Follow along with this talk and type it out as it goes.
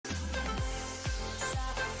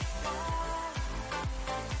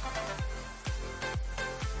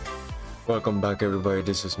Welcome back everybody,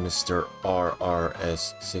 this is Mr.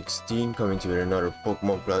 RRS16 coming to you with another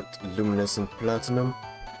Pokemon Luminescent Platinum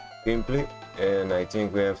gameplay, and I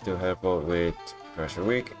think we have to help out with Pressure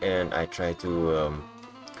Week, and I try to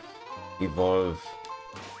evolve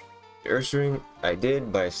the Ursaring. I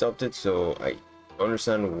did, but I stopped it, so I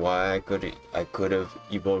understand why I could have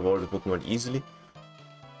evolved all the Pokemon easily,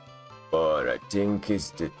 but I think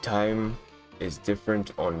it's the time is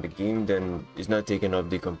different on the game, then it's not taking up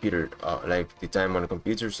the computer like the time on the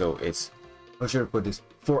computer, so it's, how should I put this,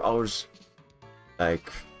 4 hours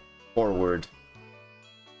like forward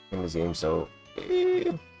in this game. So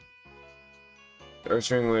the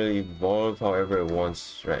Ursaring will evolve however it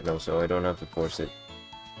wants right now, so I don't have to force it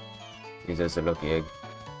because that's a lucky egg.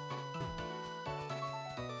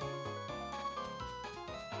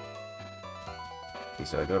 Okay,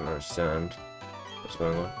 so I don't understand what's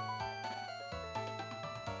going on.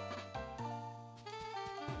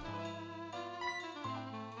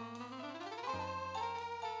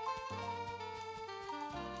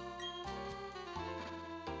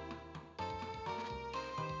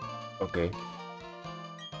 Okay.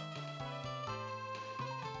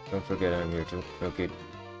 Don't forget I'm here too. Okay.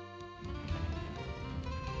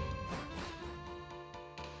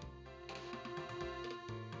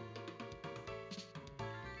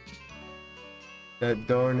 That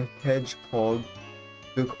darn hedgehog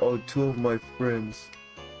took out 2 of my friends.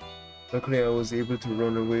 Luckily I was able to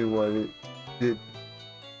run away while it did.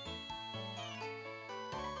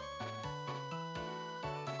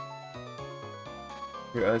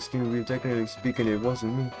 You're asking me, technically speaking, it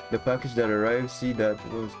wasn't me. The package that arrived, see that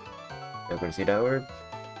was... Not gonna see that word?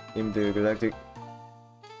 In the galactic...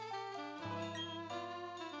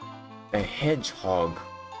 A hedgehog.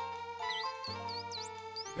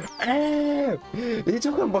 Ah! They're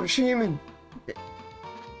talking about Shaman!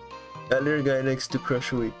 That little guy next to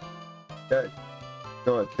Crush Away. That...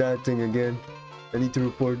 Not that thing again. I need to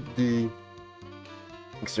report the...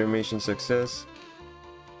 extermination success.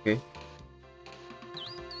 Okay.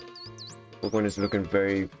 Pokemon is looking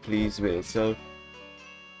very pleased with itself.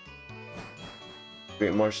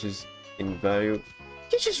 Great Marsh is in value.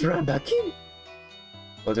 You just ran back in!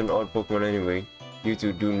 What an odd Pokemon anyway. You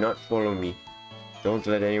two do not follow me. Don't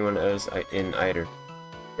let anyone else in either.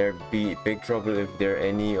 There'd be big trouble if there are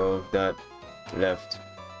any of that left.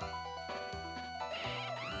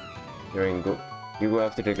 You're in go. You go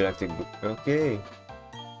after the galactic. Okay.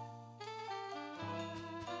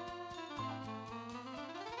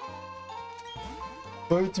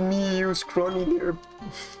 Bite me, you scrawny little...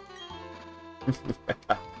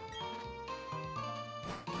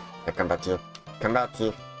 I come back here. Come back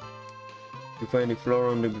here. You find a flower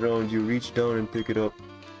on the ground, you reach down and pick it up.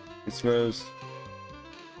 It smells...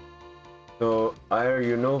 So, either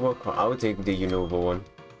Unova... I'll take the Unova one.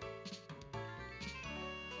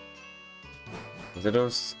 Because I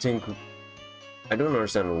don't think... I don't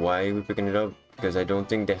understand why we're picking it up, because I don't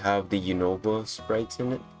think they have the Unova sprites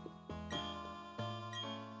in it.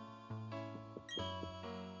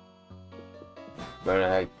 But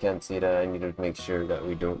I can't say that. I need to make sure that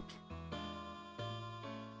we don't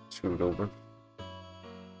screw it over.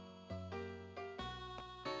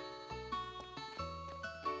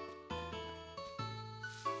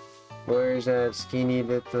 Where's that skinny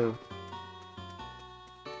little...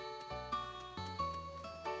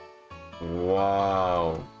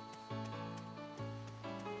 Wow.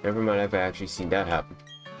 Never in my life I actually seen that happen.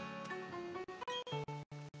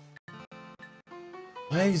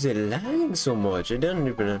 Why is it lagging so much? It doesn't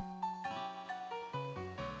even...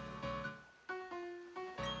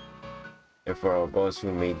 And for our boss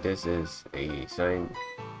who made this is a sign.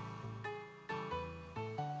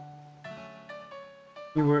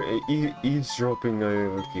 You were eavesdropping,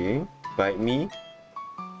 okay. Bite me.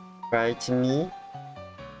 Bite me.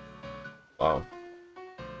 Wow.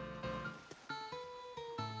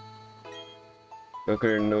 Took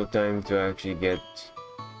her no time to actually get...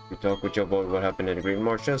 to talk with you about what happened at the Great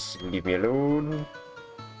March. Just leave me alone.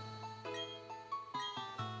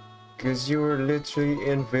 Because you were literally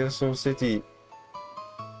in Veilstone City.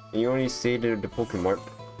 You only stayed at the Pokemart.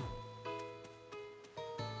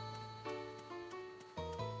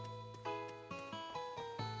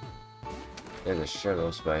 There's a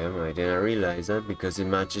Shellos biome. I didn't realize that because it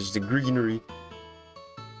matches the greenery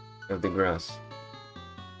of the grass.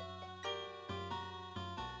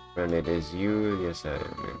 And it is you. Yes, I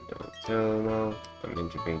am in the hotel now. I'm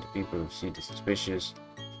interviewing the people who see the suspicious.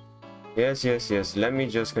 Yes, yes, yes. Let me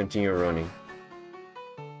just continue running.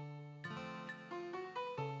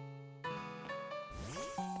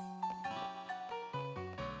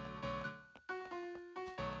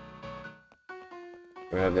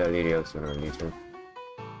 We'll have that lady out sooner or later.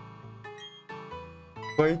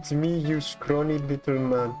 Fight me, you scrawny little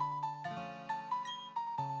man.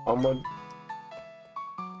 I'm on.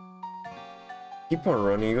 Keep on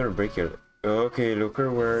running, you're gonna break your... Okay,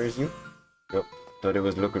 Looker, where is you? Nope, thought it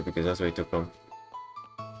was Looker because that's why it took long.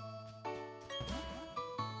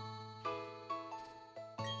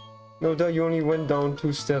 No, that you only went down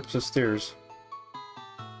 2 steps of stairs.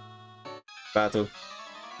 Battle.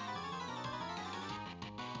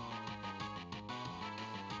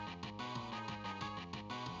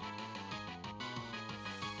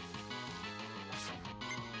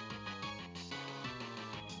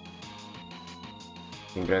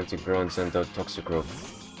 In gravity ground sent out Toxicroak.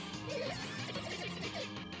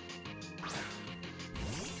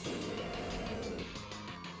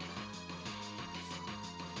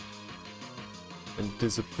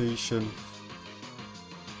 Anticipation.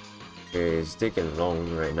 Okay, it's taking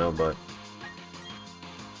long right now, but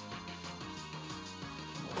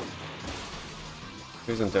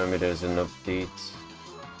please don't tell me there's an update.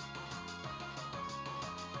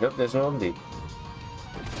 Nope, there's no update.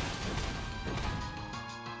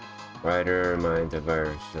 Rider, my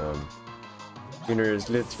antivirus. Tuner is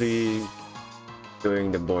literally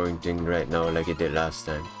doing the boring thing right now like it did last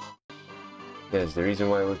time. Yes, the reason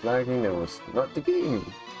why it was lagging, that was not the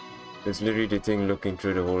game. It's literally the thing looking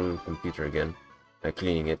through the whole computer again, like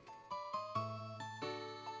cleaning it.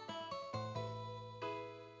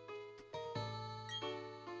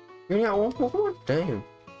 Yeah, one more. Damn.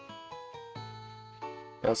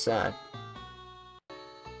 That's sad.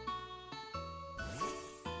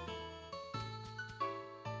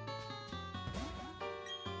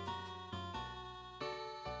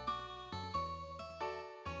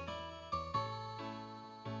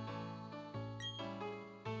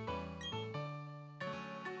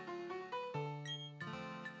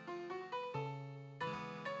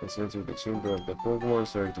 Since you the chamber of the Pokemon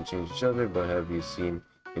started to change each other, but have you seen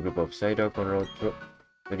a group of Psyduck on Route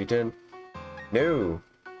 2010? No!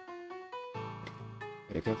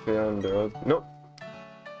 At a cafe on the road? Nope!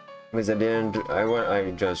 Because at the end,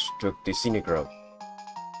 I just took the scenic route.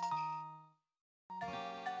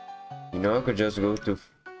 You know, I could just go to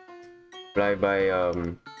fly by,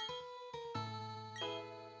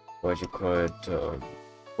 what you call it,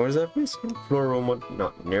 where's that place? Floroma,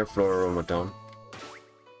 not near Floroma Town.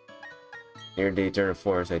 Near the Eternal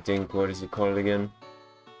Forest, I think. What is it called again?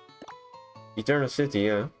 Eternal City,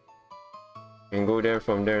 yeah. And go there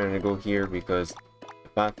from there and go here because the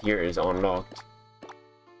path here is unlocked.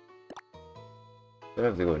 I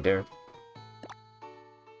have to go there.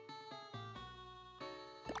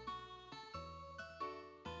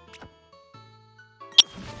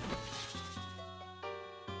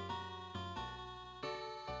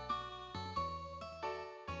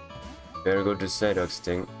 Better go to Psyduck's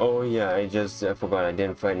thing. Oh yeah, I forgot I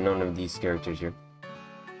didn't fight none of these characters here.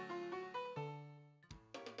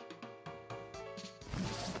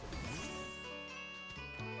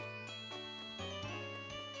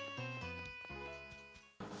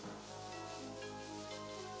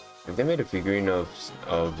 If they made a figurine of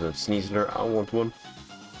Sneasler, I want one.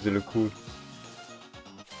 They look cool.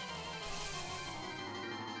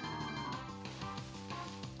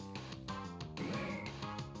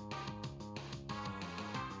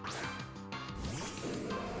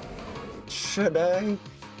 Should I?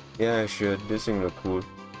 Yeah, I should. This thing look cool.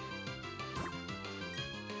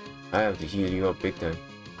 I have to heal you up big time.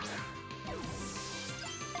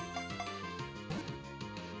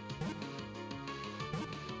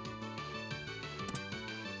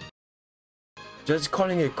 Just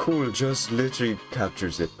calling it cool just literally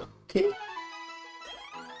captures it. Okay?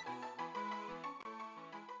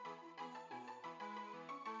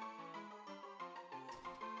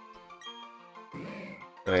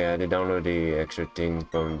 Oh yeah, I had to download the extra thing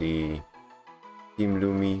from the Team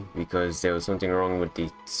Lumi because there was something wrong with the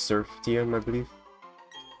surf TM, I believe.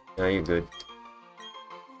 Now you're good.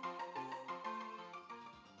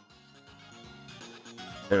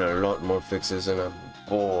 And a lot more fixes and a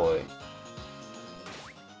boy.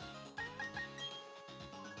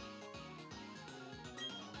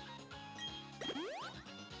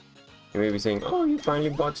 You may be saying, oh, you finally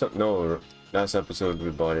bought something. No, last episode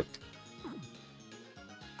we bought it.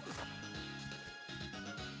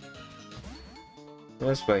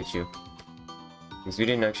 Let's fight you. Because we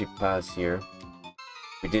didn't actually pass here.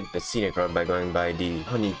 We did the scenic route by going by the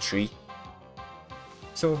honey tree.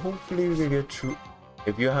 So hopefully we get through.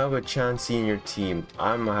 If you have a chance in your team,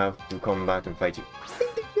 I'm gonna have to come back and fight you.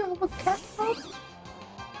 You have a cat up?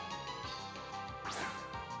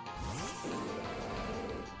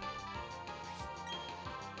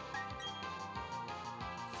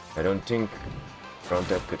 I don't think ground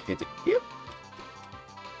type could hit it. Yep.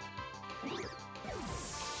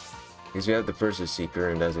 Because we have the Versus Seeker,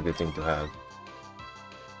 and that's a good thing to have.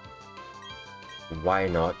 Why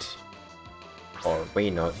not? Or why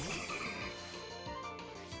not?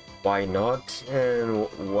 Why not? And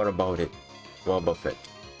what about it? What about it?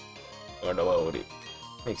 What about it?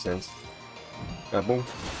 Makes sense. Boom.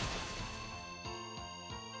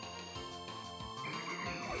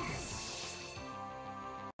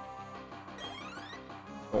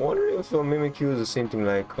 I wonder if Mimikyu is the same thing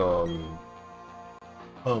like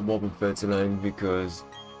Boba Fett's line, because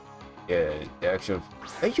yeah, the actual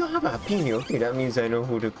you have a Happiny. Okay, that means I know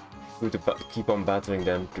who to keep on battling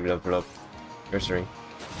them to level up Nursery.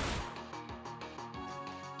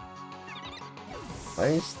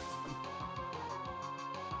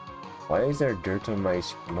 Why is there dirt on my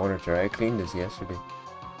monitor? I cleaned this yesterday.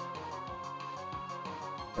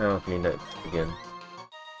 I'll clean that again.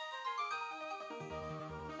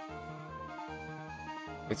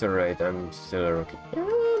 It's alright, I'm still a rookie. Yeah,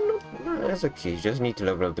 no, that's okay. You just need to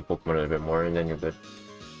level up the Pokemon a little bit more and then you're good.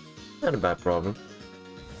 Not a bad problem.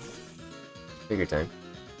 Take your time.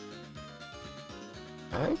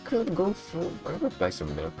 I could go buy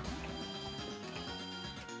some milk.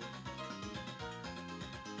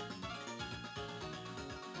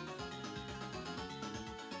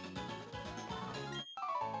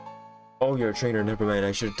 Oh, you're a trainer, never mind.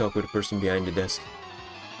 I should have talked with the person behind the desk.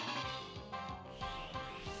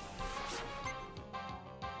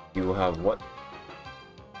 You have what?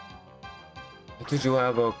 I thought you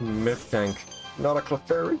have a milk tank. Not a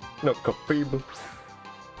Clefairy? No, Clefable.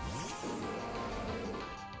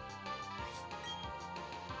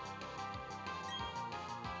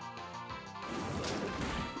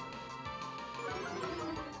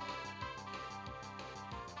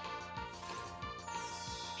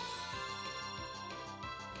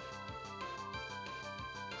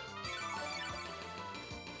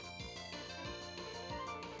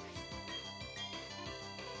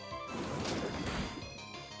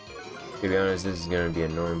 To be honest, this is gonna be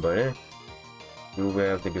annoying, but do what I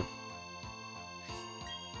have to do.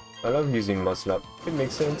 I love using Mudslap. It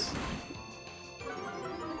makes sense.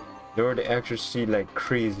 Lower the accuracy like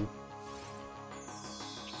crazy.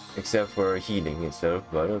 Except for healing itself,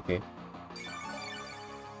 but okay.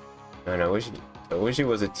 And I wish it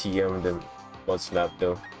was a TM the Mudslap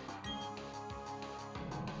though.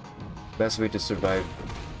 Best way to survive.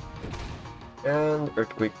 And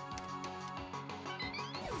Earthquake.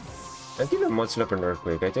 I think a Mudslap and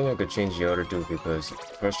Earthquake. I think I could change the other two because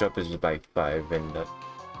Rush Up is by 5 and that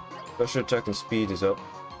special attack and speed is up.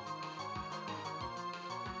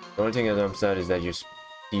 The only thing that I'm sad is that your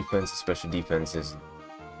defense, special defense, is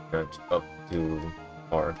not up to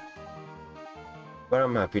par. But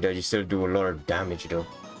I'm happy that you still do a lot of damage though.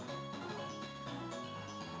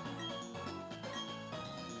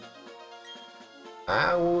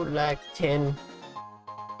 I would like 10.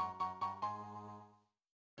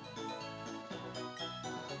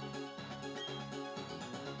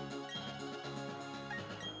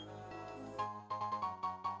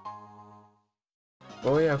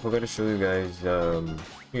 Oh yeah, I forgot to show you guys,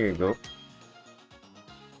 here you go.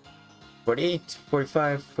 48,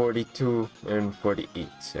 45, 42, and 48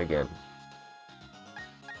 again.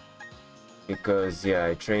 Because yeah,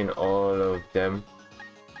 I train all of them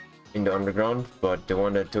in the underground, but the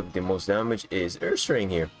one that took the most damage is Ursaring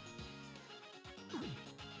here.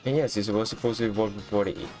 And yes, it was supposed to evolve with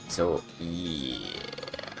 48, so yeah.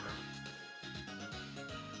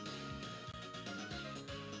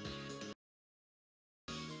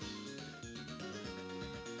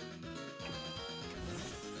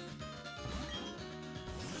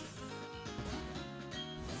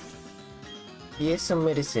 Here's some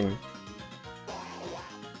medicine.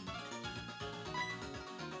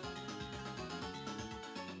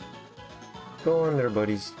 Go on there,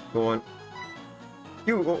 buddies. Go on.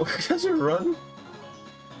 You, does it run?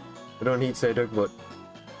 I don't need Psyduck, but...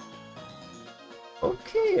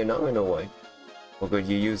 Okay, now I know why. Oh good,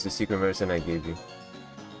 you used the secret medicine I gave you.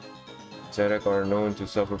 Psyduck are known to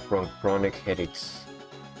suffer from chronic headaches.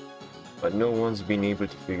 But no one's been able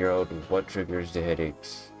to figure out what triggers the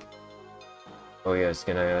headaches. Oh yes,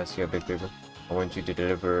 can I ask you a big favor? I want you to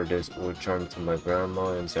deliver this old charm to my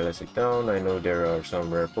grandma in Celestic Town. I know there are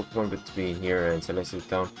some rare Pokemon between here and Celestic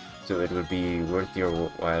Town, so it will be worth your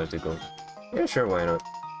while to go. Yeah, sure, why not?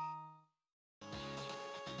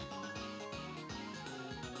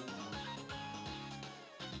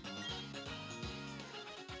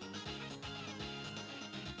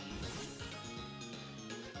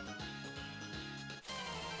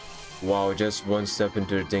 Wow, just one step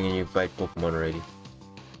into the thing and you fight Pokemon already.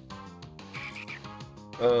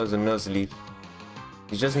 Oh, it's a Nuzleaf.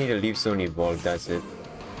 You just need a Leaf Stone evolve, that's it.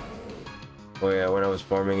 Oh yeah, when I was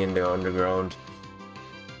farming in the underground.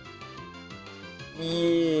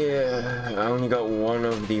 Yeah, I only got one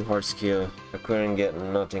of the heart skill. I couldn't get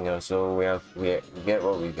nothing else, so we get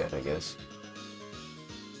what we get, I guess.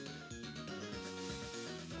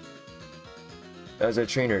 There's a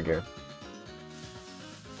trainer there.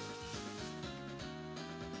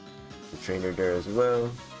 The trainer there as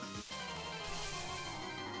well.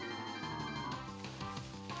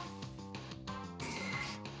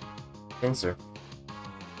 Pincer.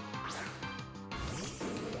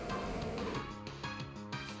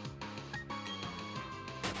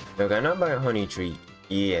 Look, I'm not by a honey tree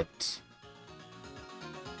yet.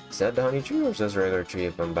 Is that the honey tree or is that a regular tree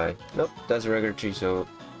if I'm by? Nope, that's a regular tree, so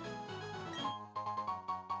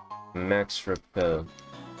max repel.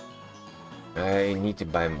 I need to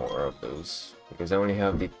buy more of those because I only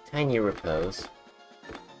have the tiny repels.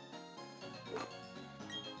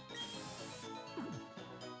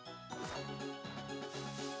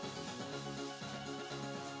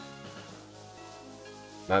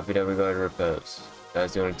 Happy that we got repels.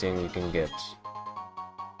 That's the only thing you can get.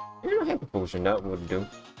 And a hyper potion, that would do.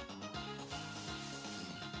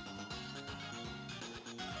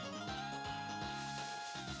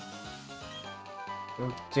 I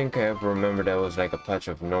don't think I ever remember that was like a patch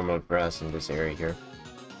of normal grass in this area here.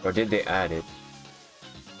 Or did they add it?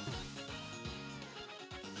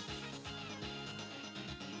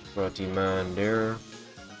 Man there.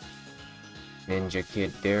 Ninja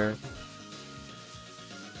Kid there.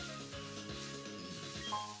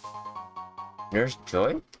 Nurse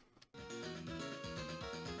Joy?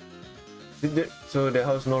 So the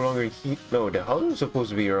house no longer heat? No, the house is supposed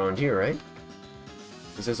to be around here, right?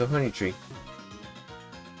 This is a honey tree.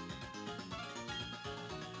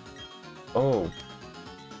 Oh.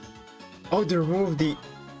 Oh, they removed the...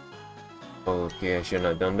 Okay, I should not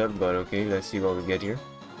have done that, but okay, let's see what we get here.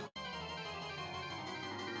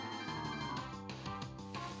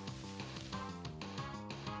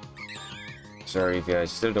 Sorry if I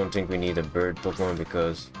still don't think we need a bird Pokemon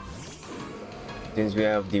because since we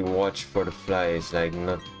have the watch for the fly, it's like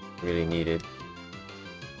not really needed.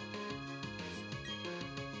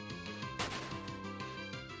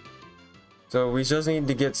 So we just need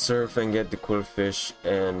to get Surf and get the Quillfish,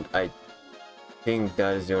 and I think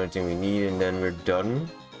that is the only thing we need, and then we're done,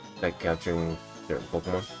 like capturing certain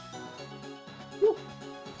Pokemon. Woo.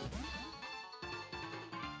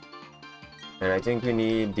 And I think we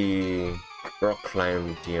need the Rock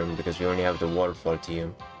Climb TM because we only have the Waterfall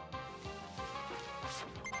TM.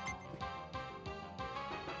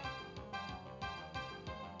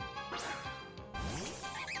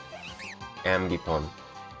 Ambipom.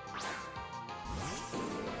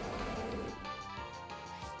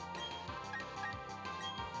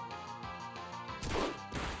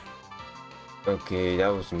 Okay, that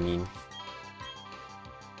was mean.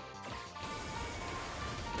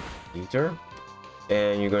 Ether?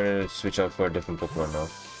 And you're gonna switch out for a different Pokemon now.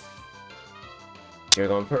 You're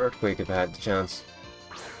going for Earthquake if I had the chance.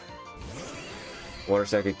 Water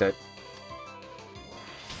Psychic type.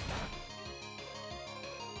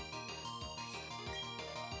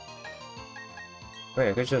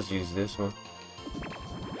 Wait, I could just use this one.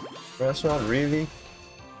 That's not really.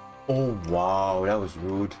 Oh wow, that was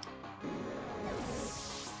rude.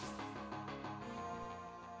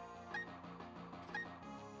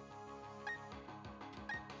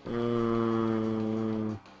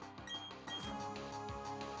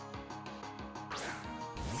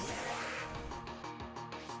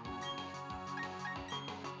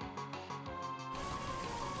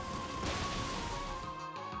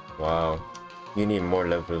 Wow, you need more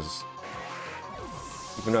levels.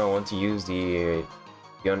 Even though I want to use the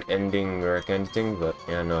unending or kind of thing, but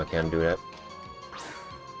yeah, no, I can't do that.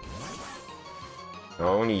 I'll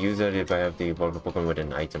only use it if I have the evolve Pokemon with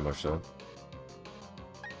an item or so.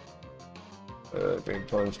 Drain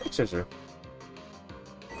Punch, Scissor.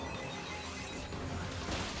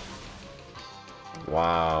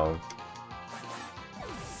 Wow.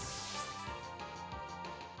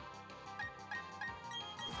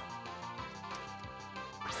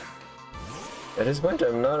 At this point,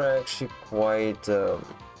 I'm not actually quite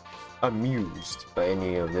amused by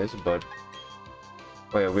any of this, but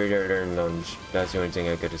oh yeah, Weird Earn Lunge. That's the only thing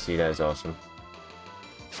I get to see that is awesome.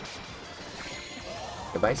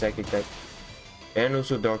 Goodbye, Psychic type. And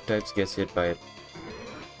also Dark types gets hit by it.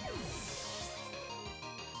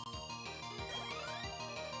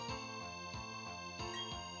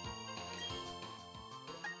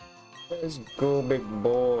 Let's go, big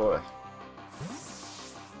boy.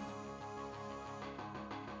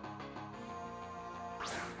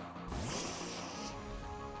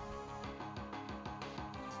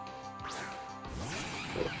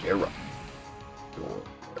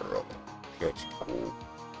 That's cool.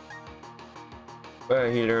 Well,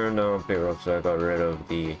 he learned pair up, so I got rid of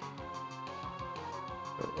the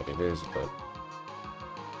what it is, but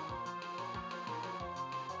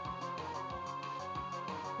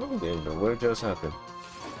what just happened?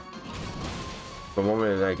 For a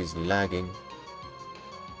moment, like it's lagging.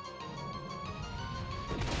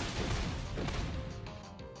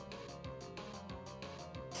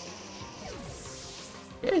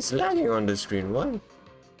 Yeah, it's lagging on the screen. Why?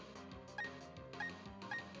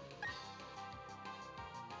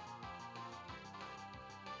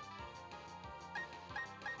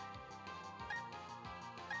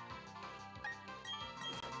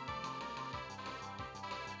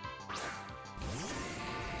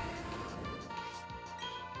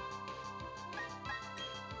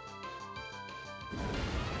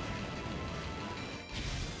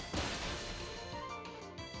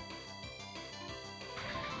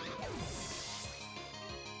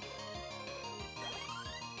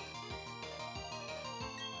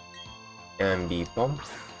 And the pump.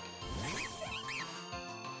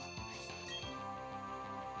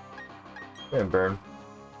 And burn.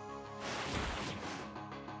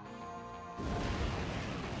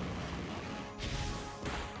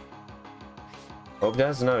 Hope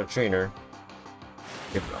that's not a trainer.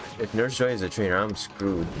 If Nurse Joy is a trainer, I'm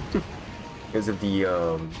screwed. Because of the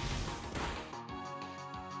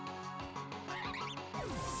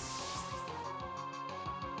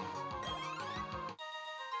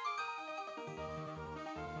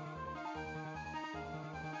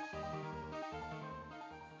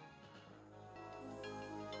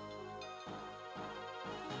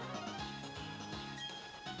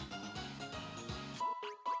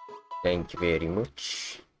thank you very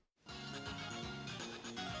much.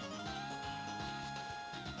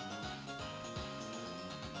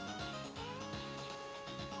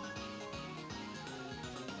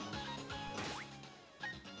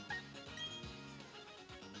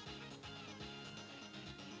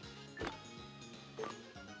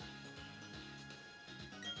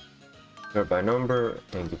 Sort by number,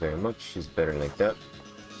 thank you very much. It's better like that.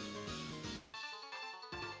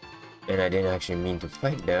 And I didn't actually mean to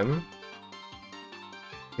fight them.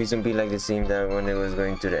 Please don't be like the scene that when it was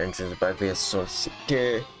going to the entrance, but I feel so sick.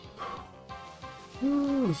 At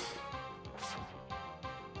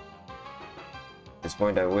this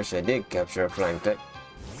point, I wish I did capture a flying type.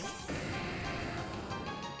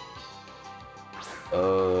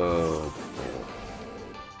 Oh.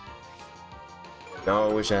 Now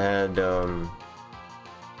I wish I had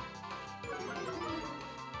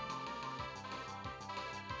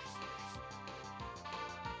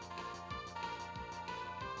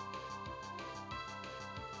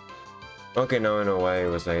okay, now I know why it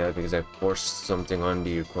was like that, because I forced something on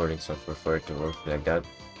the recording software for it to work like that.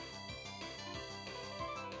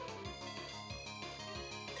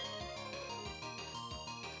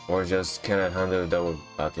 Or just cannot handle double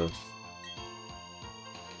battles.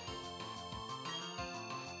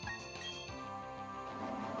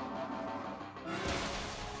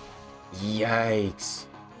 Yikes.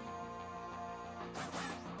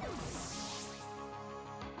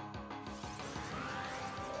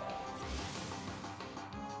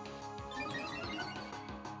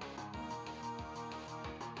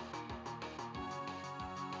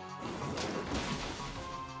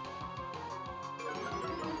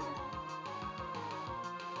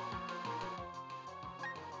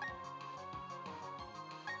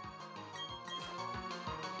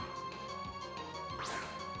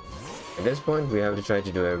 At this point, we have to try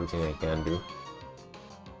to do everything I can do.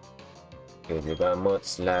 Okay, they got mud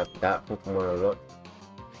slap that Pokemon a lot.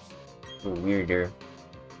 Too weird there.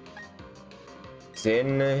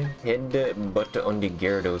 Then hit the butt on the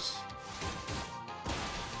Gyarados.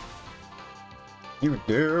 You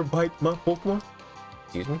dare bite my Pokemon?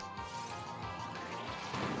 Excuse me?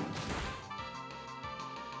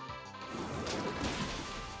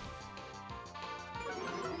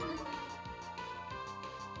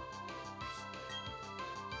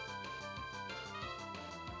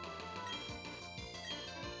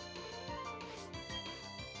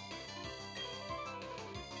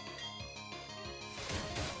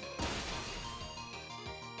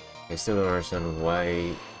 I still don't understand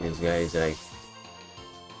why this guy is like...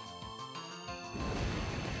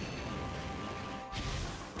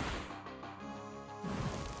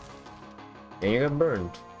 And you got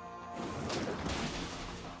burned.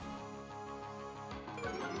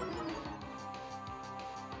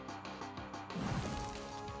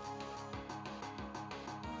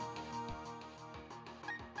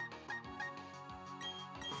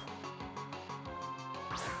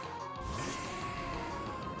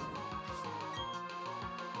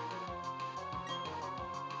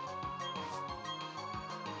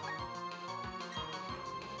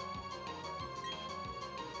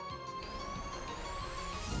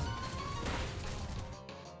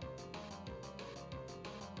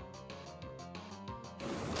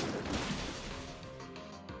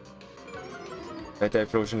 My type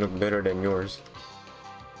flow should look better than yours.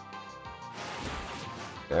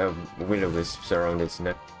 I have will-o-wisps around its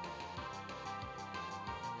neck.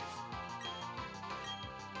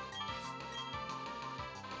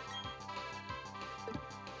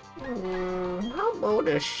 How about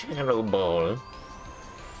a shadow ball?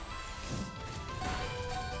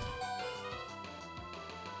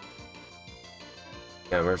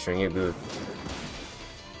 Yeah, I'm rushing you good.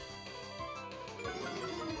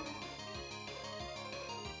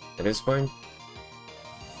 At this point,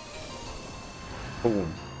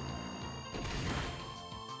 boom.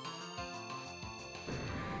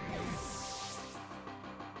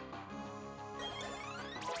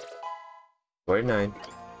 $49.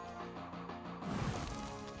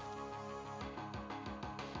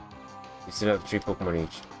 We still have 3 Pokemon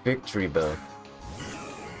each. Victory Bell.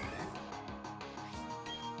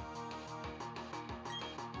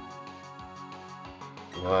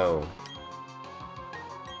 Wow.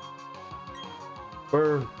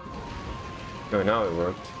 Burn. No, now it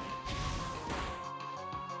worked.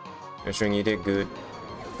 Assuring you did good.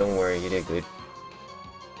 Don't worry, you did good.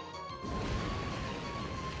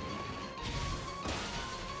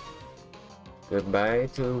 Goodbye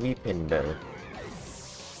to Weeping Bell.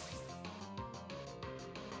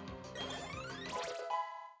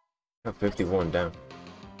 Got 51 down.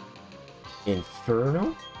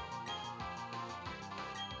 Inferno?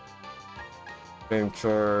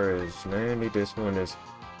 Flamethrower is 90, this one is...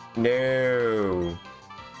 No!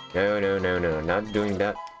 No, not doing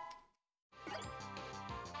that.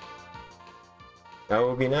 That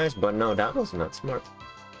would be nice, but no, that was not smart.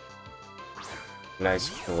 Nice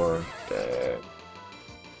for the...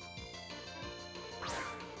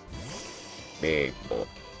 big ball.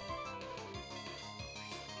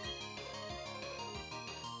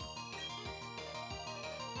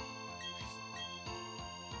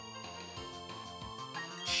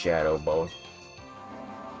 Shadow Ball.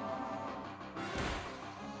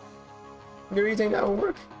 Do you think that will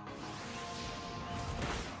work?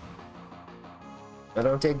 I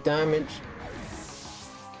don't take damage.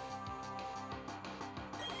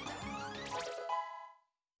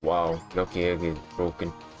 Wow, lucky egg is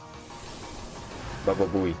broken. Baba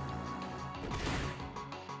Booey.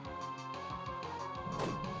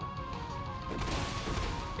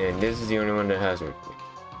 And this is the only one that has it.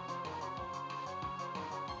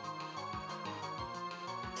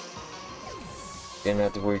 Didn't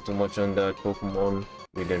have to worry too much on that Pokemon.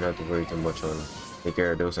 We didn't have to worry too much on the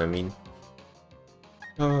Gyarados, I mean.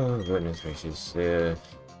 Oh, goodness gracious.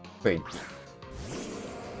 Wait.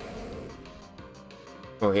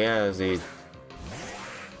 Oh, yeah, the...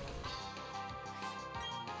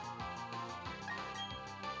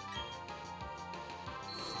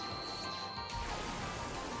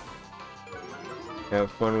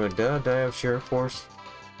 Have fun with that. I have Sheer Force.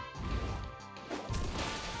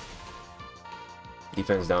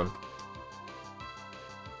 Defense down.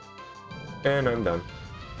 And I'm done.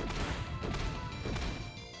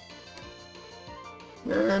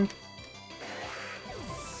 And...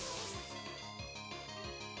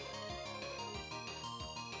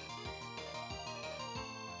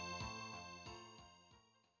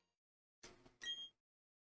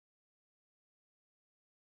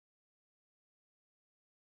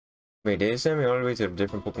 wait, did it send me all the way to a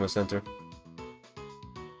different Pokemon Center?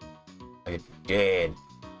 I did.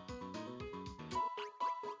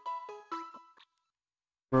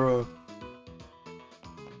 Bro.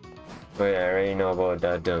 Oh yeah, I already know about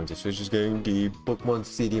that. The Switch is getting the Pokemon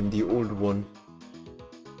Stadium, the old one.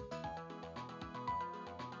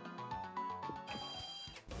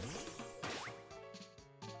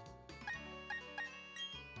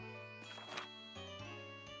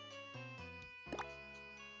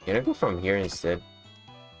 Can I go from here instead?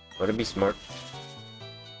 Would it be smart?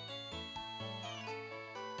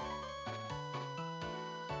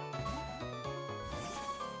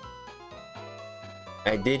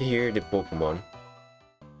 I did hear the Pokemon.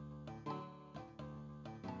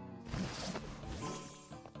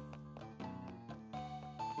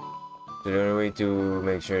 So the only way to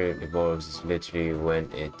make sure it evolves is literally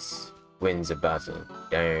when it wins a battle.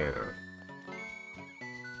 Damn.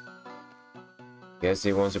 Guess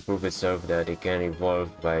it wants to prove itself that it can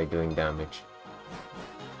evolve by doing damage.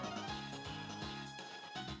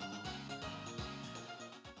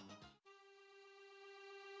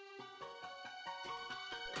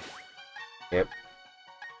 Yep.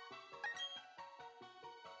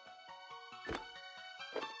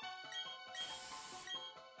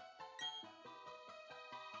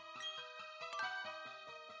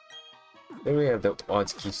 Then we have the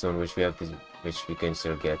odds keystone, which we can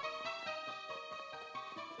still get.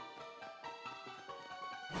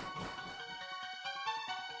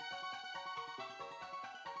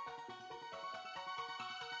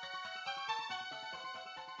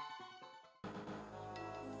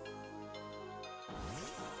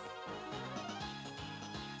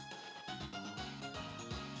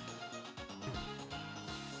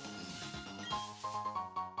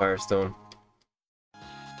 Firestone.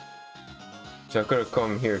 So I could have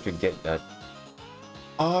come here to get that.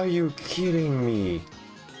 Are you kidding me?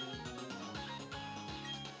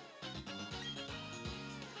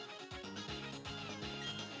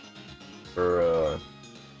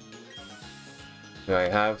 Do I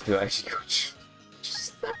have to actually go?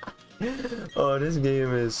 Oh, this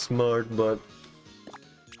game is smart, but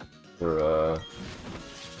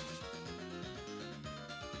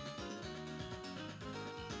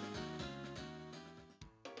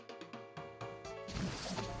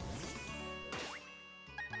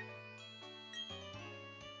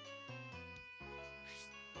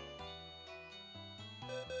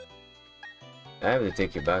I have to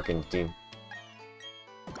take you back in the team.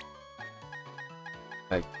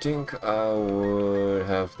 I think I would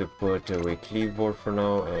have to put away Cleavor for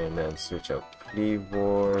now and then switch out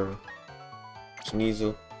Cleavor.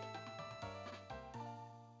 Sneasel.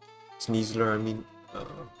 Sneasler, I mean.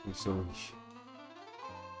 So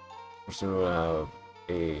will have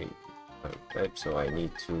a type, so I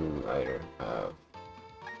need to either have.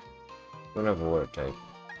 Don't have a water type.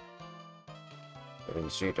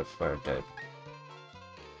 And straight up fire type.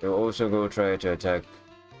 We'll also go try to attack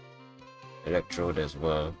Electrode as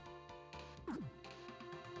well.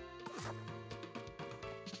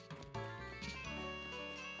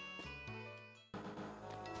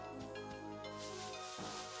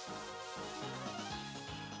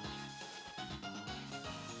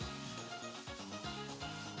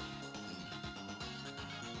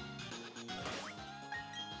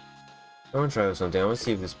 I want to try something. I want to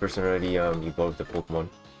see if this person already evolved the Pokemon.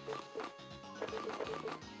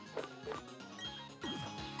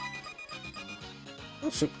 Oh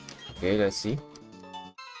shoot. Okay, let's see.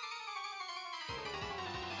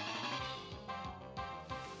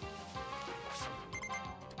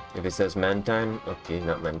 If it says Mantine, okay,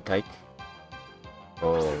 not Mantike.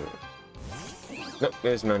 Oh. No,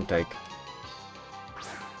 there's Mantike.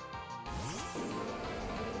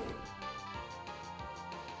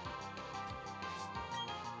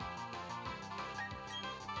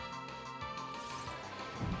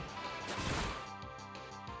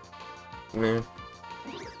 Man.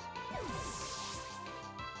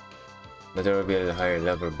 But there will be a higher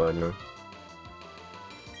level, but no.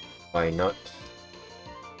 Why not?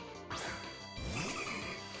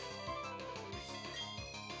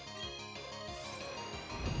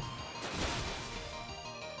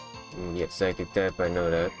 Yet psychic type, I know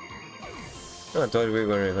that. I thought we were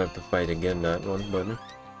gonna have to fight again that one, but no.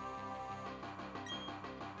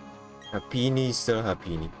 Happiny, still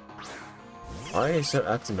Happiny. Why is it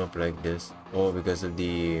acting up like this? Oh, because of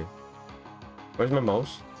the... Where's my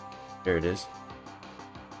mouse? There it is.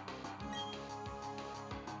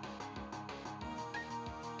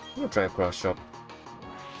 I'm gonna try cross shop.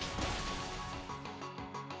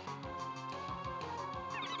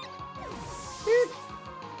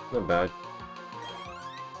 Not bad.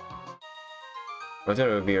 I thought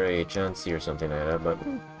it would be a Chansey or something like that, but...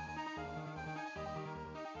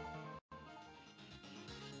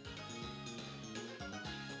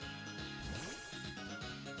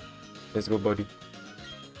 Let's go, buddy.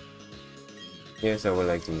 Yes, I would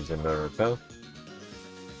like to use another repel.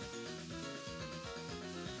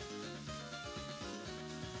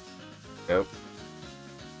 Nope.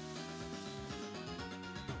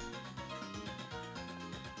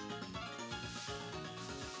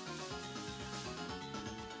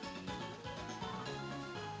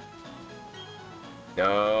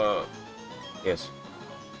 No. Yes.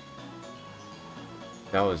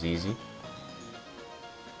 That was easy.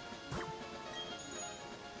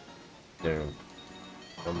 There.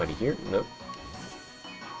 Somebody here? Nope.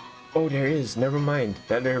 Oh, there is. Never mind.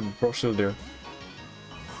 That there Brussels there.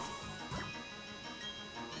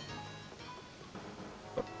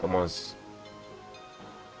 Oh, come on.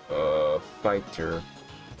 Fighter.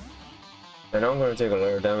 And I'm gonna take a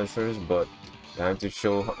lot of damage first, but time to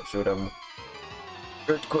show them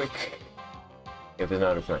Earthquake. If it's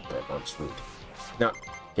not a flank type, I'm screwed. No,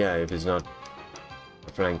 yeah, if it's not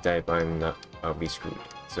a flank type, I'll be screwed.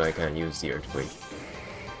 So I can't use the Earthquake.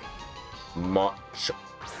 Much.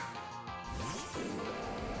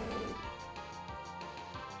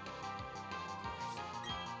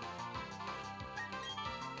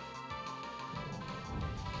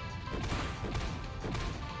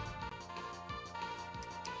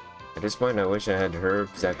 At this point, I wish I had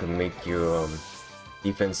herbs that could make your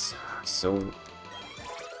defense so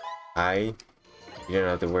high. You don't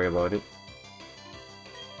have to worry about it.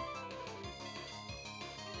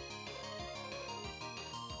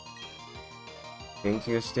 Think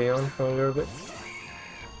you stay on for a little bit?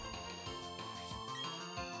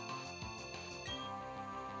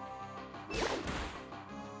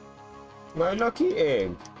 My lucky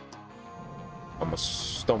egg. I'ma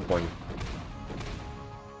stomp on you.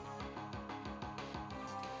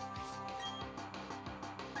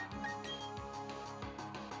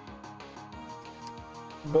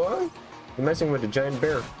 Boy, you're messing with a giant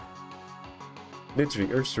bear. Literally,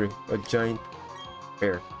 Ursaluna, a giant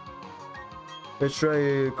bear. Let's try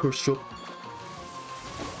a cross shot.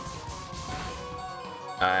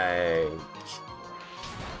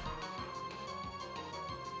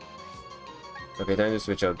 Okay, time to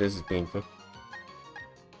switch out. This is painful.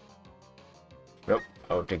 Nope,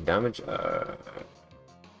 I'll take damage.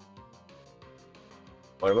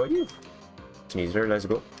 What about you? Sneezer, let's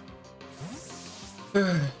go.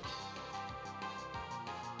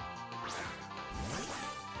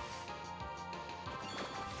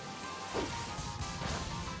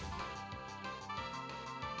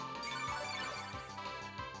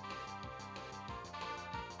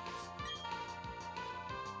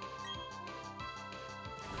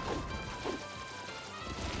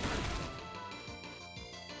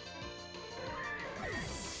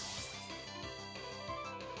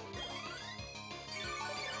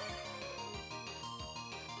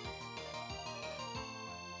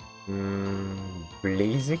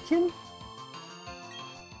 Blaziken?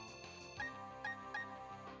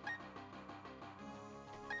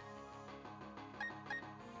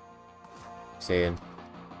 Saying.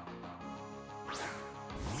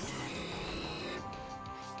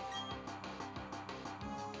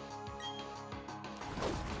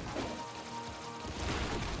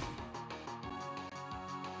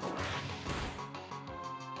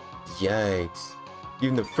 Yikes.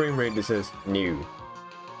 Even the frame rate that says new.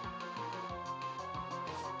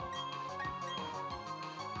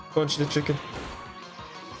 Punch the chicken.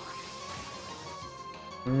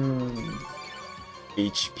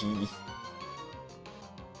 HP.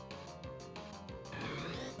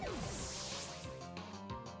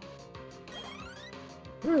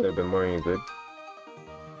 A little bit more than good.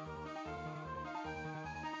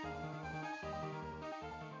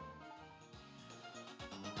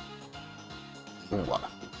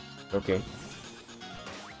 Okay.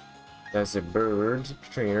 That's a bird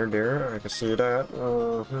trainer there. I can see that.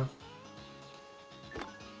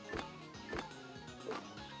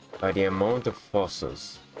 By the amount of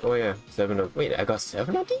fossils. Oh yeah, 7 of. Wait, I got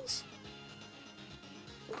 7 of these?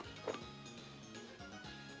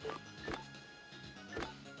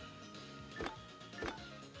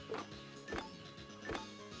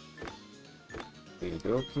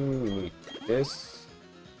 Okay, we need this.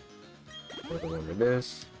 Another one with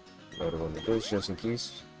this. Another one with this, just in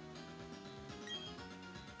case.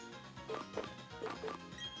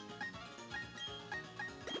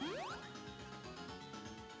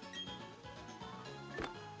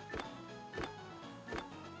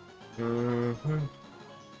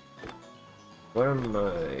 What am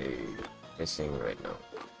I missing right now?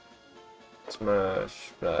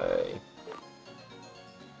 Smash, fly.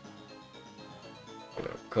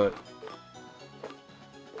 Cut.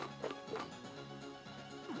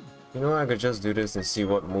 You know, I could just do this and see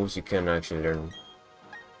what moves you can actually learn.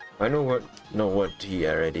 I know what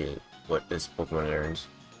this Pokemon learns.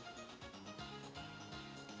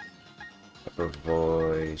 Upper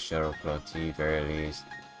Voice, Shadow Claw Teeth, very least.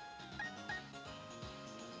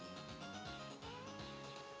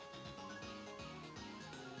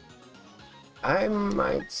 I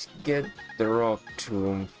might get the Rock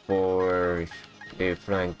Tomb for the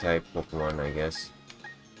flying type Pokemon, I guess.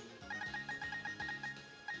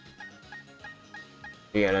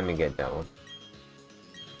 Yeah, let me get that one.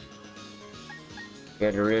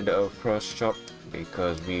 Get rid of Cross Chop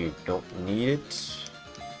because we don't need it.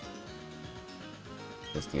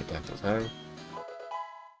 That's the attack is high.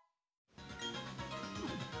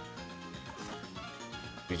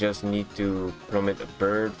 You just need to plummet a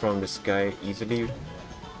bird from the sky easily.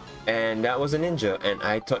 And that was a ninja, and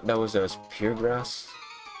I thought that was a pure grass.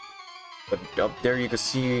 But up there you can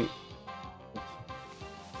see.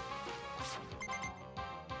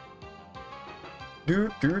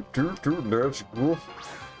 Let's go.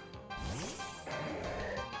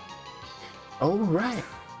 All right.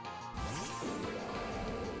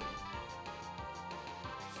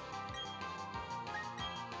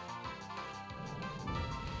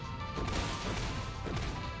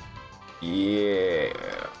 Yeah.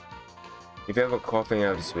 If you have a coughing, I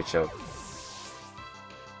have to switch out.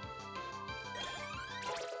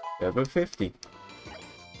 Level 50.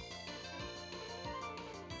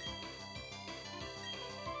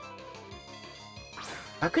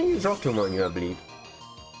 I can use Rock Tomb on you, I believe.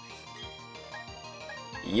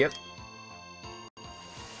 Yep.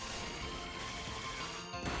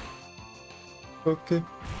 Okay.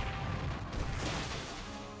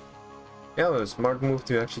 Yeah, it was a smart move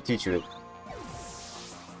to actually teach you it.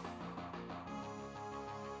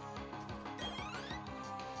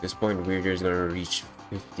 At this point, Weirder is gonna reach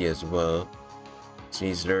 50 as well.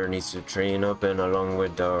 Sneasler needs to train up, and along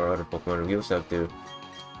with our other Pokemon, we also have to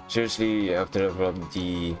seriously have to level up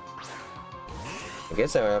the. I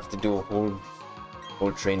guess I have to do a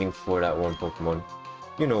whole training for that one Pokemon.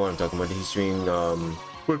 You know what I'm talking about. He's doing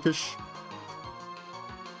Quillfish.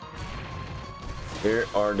 There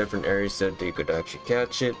are different areas that they could actually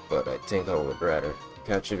catch it, but I think I would rather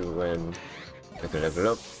catch it when I can level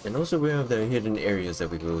up. And also we have the hidden areas that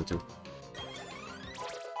we go to.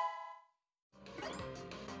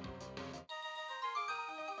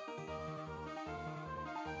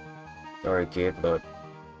 Sorry kid, but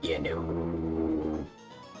yeah, no.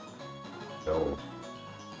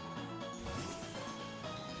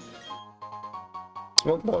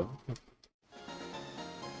 Smoke ball.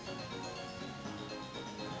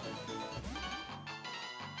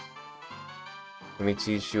 Let me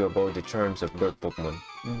teach you about the charms of bird Pokemon.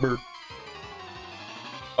 Bird.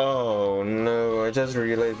 Oh no, I just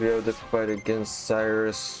realized we have to fight against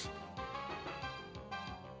Cyrus.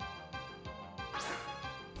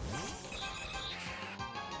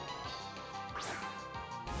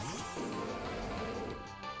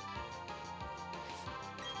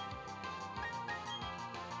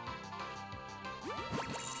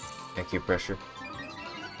 Acupressure.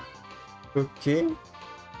 Okay.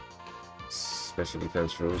 Special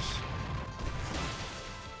defense rules.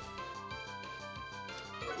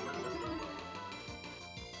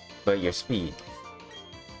 But your speed.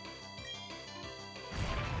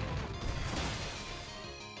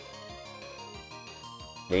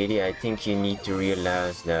 Lady, I think you need to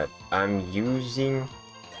realize that I'm using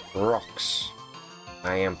rocks.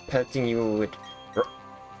 I am petting you with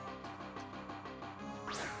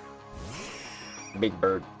Big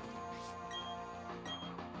Bird.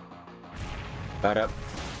 Back up.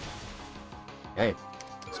 Hey,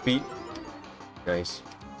 speed. Nice.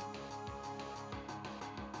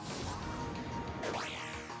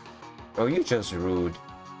 Oh, you just rude.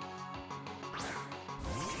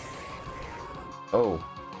 Oh.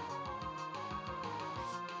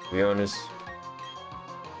 To be honest,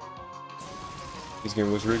 this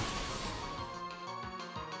game was rigged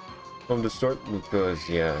from the start because,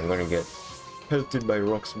 yeah, I'm gonna get pelted by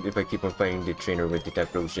rocks if I keep on fighting the trainer with the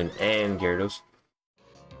type Potion and Gyarados.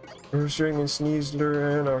 Ursaring and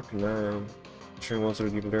Sneasler and Arcanine. Sure wants to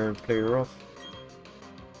learn play rough.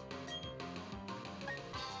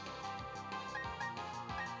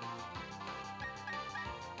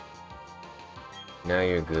 Now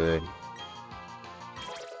you're good.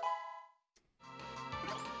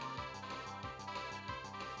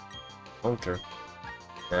 Counter.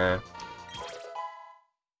 Nah.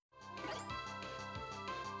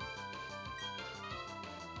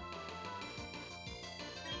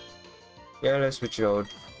 Yeah, let's switch it out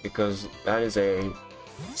because that is a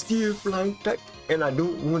steel flying tech and I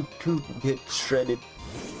don't want to get shredded.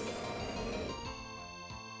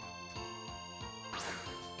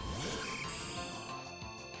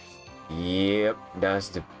 Yep, that's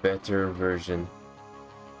the better version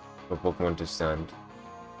for Pokemon to stand.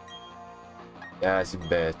 That's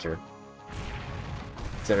better.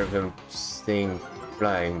 Instead of them staying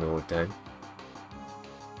flying the whole time.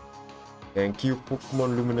 Thank you,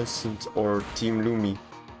 Pokemon Luminescent or Team Lumi,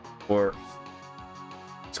 for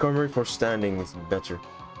Skarmory for standing is better.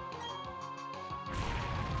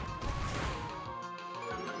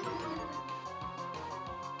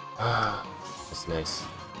 Ah, that's nice.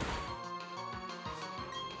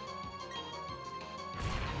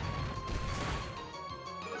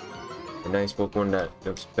 A nice Pokemon that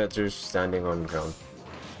looks better standing on the ground.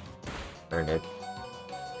 Darn it.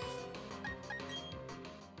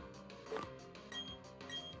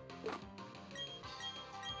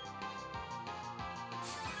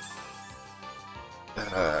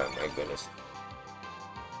 My goodness.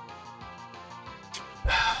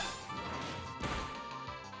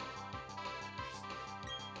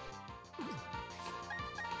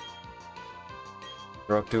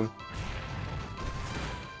 Rock Tomb.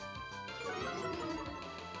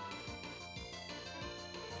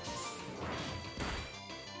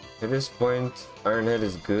 At this point, Ironhead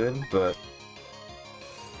is good, but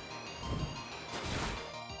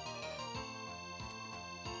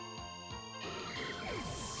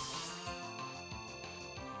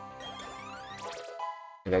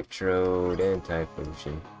Electrode and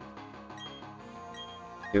Typhlosion.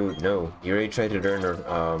 Dude, no. You already tried to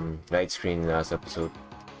learn Light Screen last episode.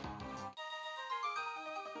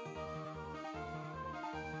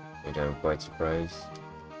 And I'm quite surprised.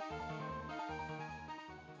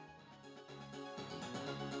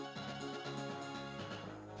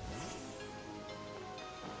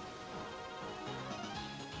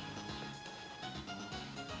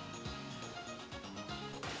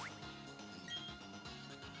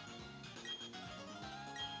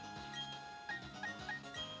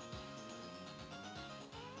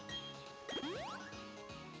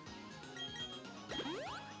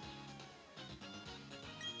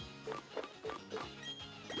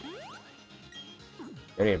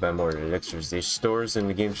 I need to buy more elixirs. These stores in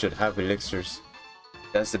the game should have elixirs.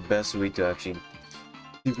 That's the best way to actually see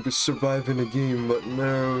if we can survive in a game, but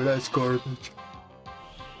no, that's garbage.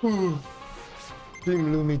 Team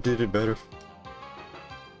Lumi did it better.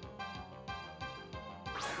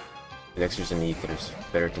 Elixirs and ethers,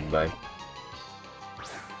 better to buy.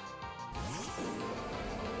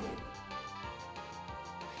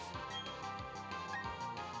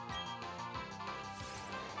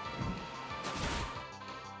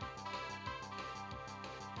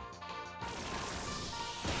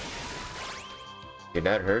 Okay,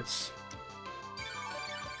 that hurts.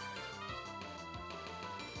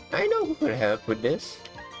 I know who could help with this.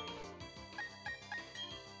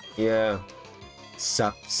 Yeah.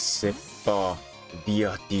 Sapsepa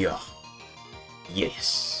Biatia.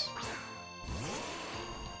 Yes.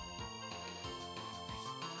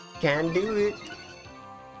 Can do it.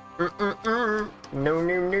 No,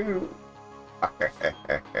 no, no.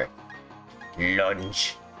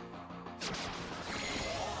 Lunch.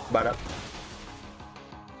 Bada.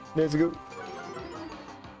 Let's go.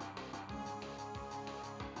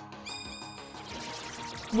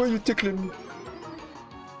 Why are you tickling me?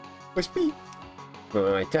 My speed.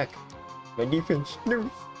 My attack. My defense.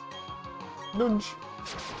 No. Lunge.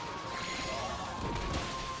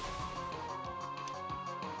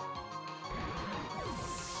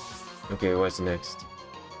 Okay, what's next?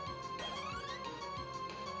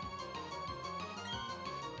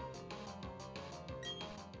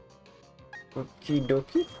 Okie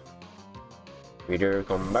dokie. Reader,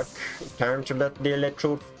 come back. Time to let the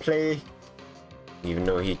electrode play. Even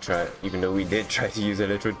though we did try to use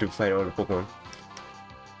electrode to fight all the Pokemon.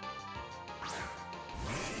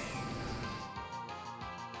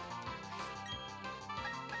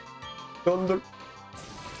 Thunder.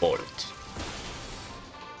 Bolt.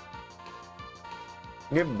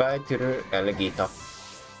 Goodbye to the alligator.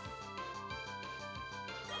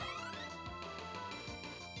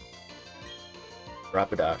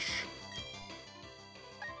 Rapidash.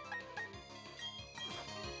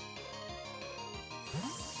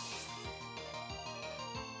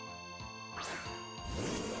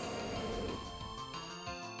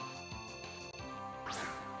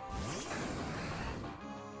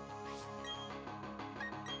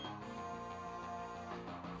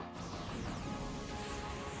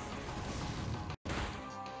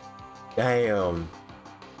 Damn,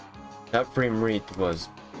 that frame rate was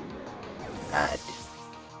bad.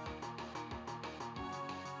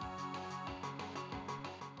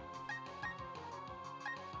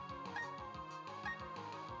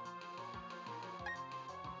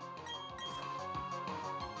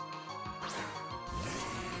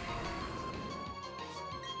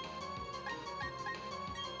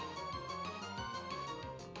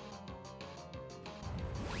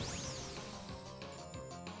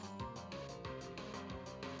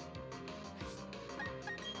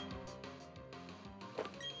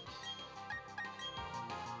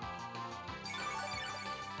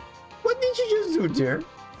 What did you just do, dear?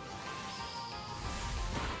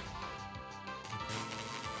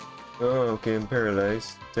 Oh, okay, I'm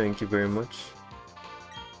paralyzed. Thank you very much.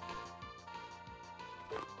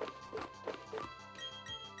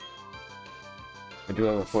 I do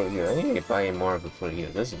have a full heal. I need to buy more of a full heal.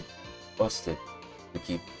 This is busted to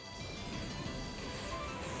keep.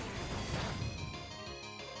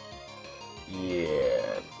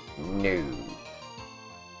 Yeah, no.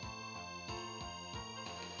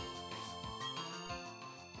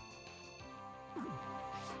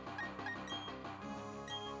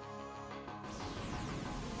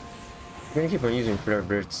 You're gonna keep on using flare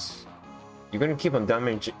bursts. You're gonna keep on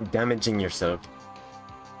damaging yourself.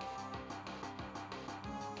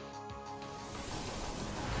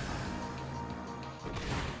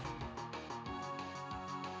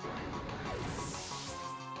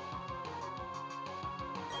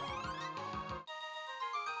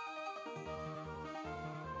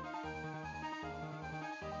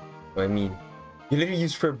 I mean, you literally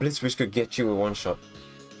use Flare Blitz, which could get you a one-shot.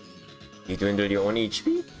 You dwindle your own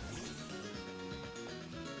HP?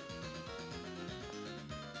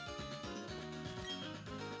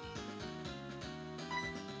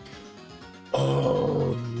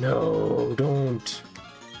 Oh no, don't.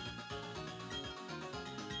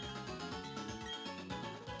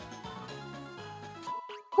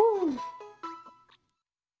 Whew.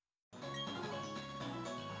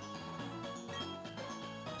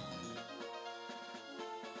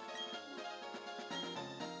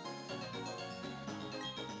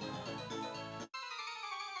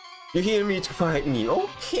 You hear me to fight me?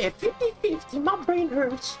 Okay, 50-50, my brain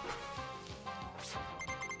hurts.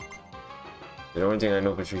 The only thing I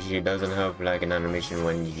know for sure, she doesn't have like an animation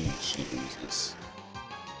when she loses.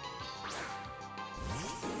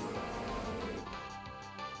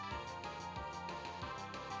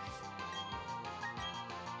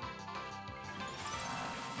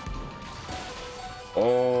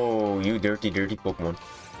 Oh, you dirty Pokemon.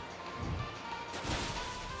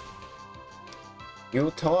 You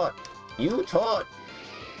thought.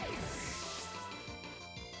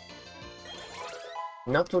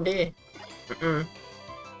 Not today.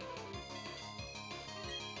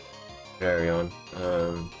 Carry on.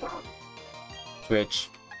 Switch.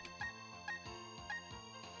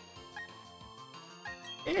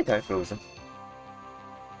 Anti-frozen.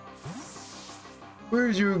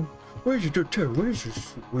 Where's your Doctor? Where's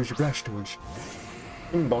your Blastoise?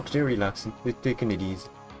 Inbox, they're relaxing. They're taking it easy.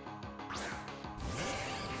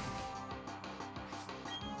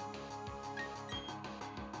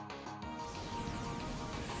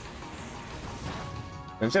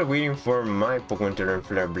 Instead of waiting for my Pokemon to learn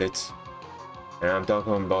Flare Blitz, and I'm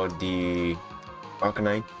talking about the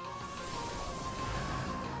Arcanine.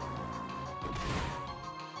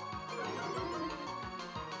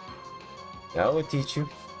 Yeah, I will teach you.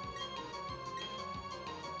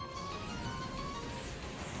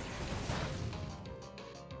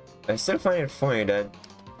 I still find it funny that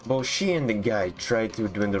both she and the guy tried to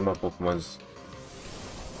dwindle my Pokemons.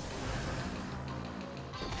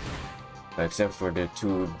 Except for the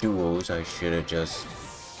two duos, I should have just...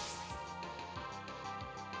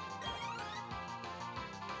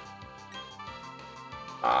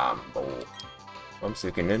 Oh. I'm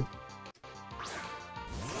sickening.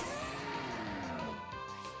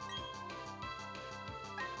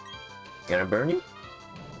 Can I burn you?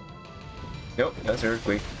 Nope, that's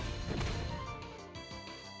Earthquake.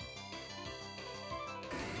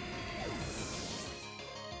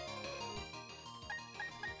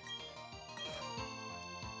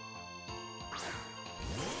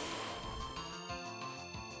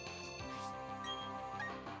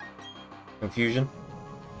 Confusion.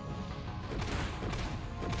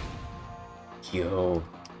 Yo,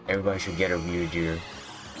 everybody should get a weird gear.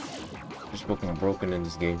 There's Pokemon broken in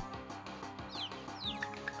this game.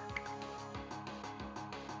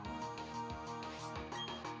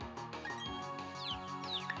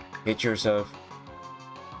 Hit yourself.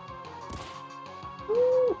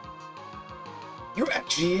 Woo! You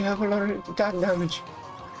actually have a lot of attack damage.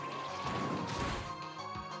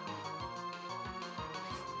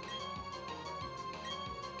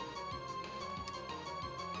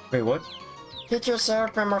 Wait, what? Hit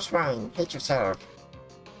yourself, Swine. Hit yourself.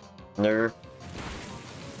 No.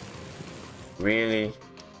 Really?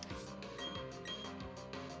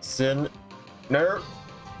 Sin? No.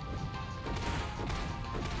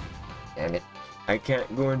 Damn it. I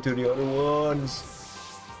can't go into the other ones.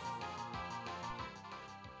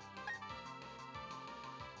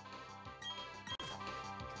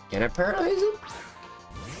 Can I paralyze him?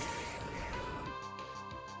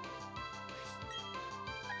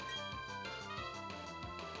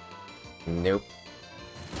 Nope.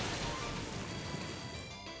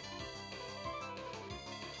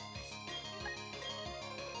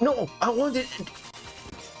 No, I wanted it.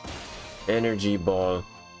 Energy ball.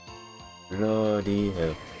 Bloody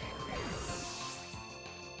hell.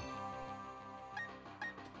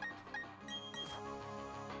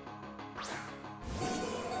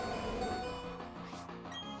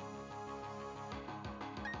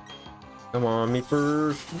 Come on, me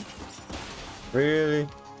first. Really?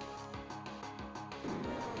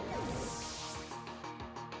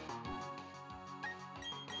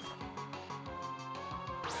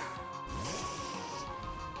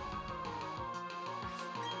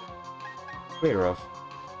 Way rough.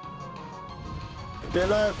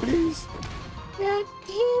 Bella, please. God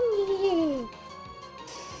damn it.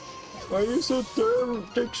 Why are you so dumb?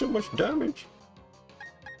 Take so much damage.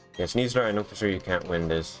 Yeah, Sneasler, I know for sure you can't win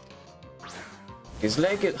this. His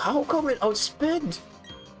leg is... How come it outsped?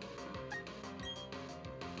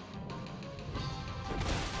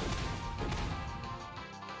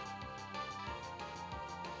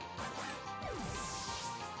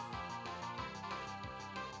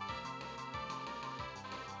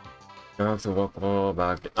 I have to walk all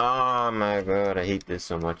back. Oh my god, I hate this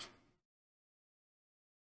so much.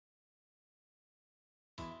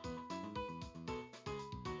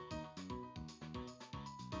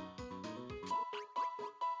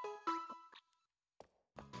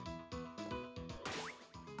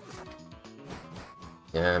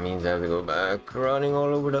 Yeah, it means I have to go back running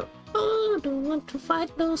all over the... Oh, I don't want to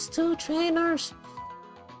fight those two trainers.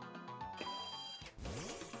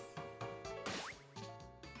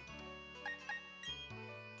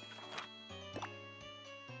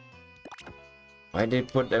 Why they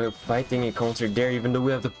put a fighting encounter there even though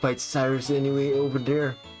we have to fight Cyrus anyway over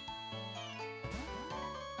there?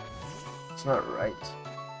 It's not right.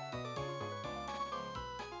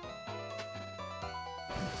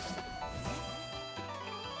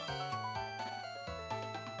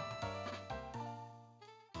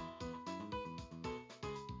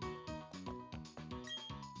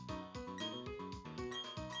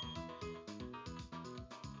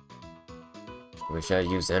 Wish I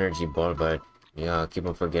used energy ball, but yeah, I keep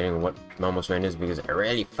on forgetting what Mama's Rain is because I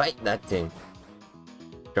rarely fight that thing.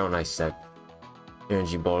 Don't I said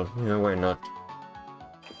energy ball, you know, why not?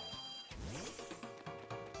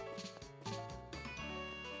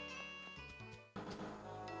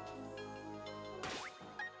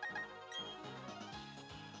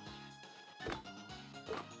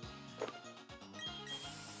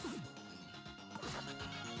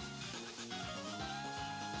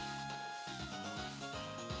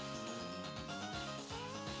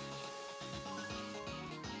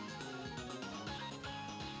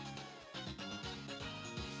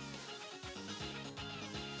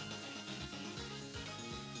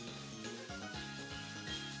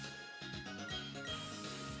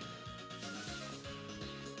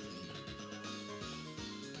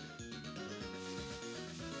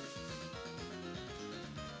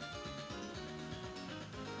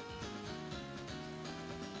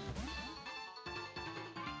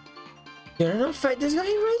 Can I not fight this guy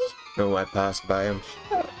already? No, I passed by him.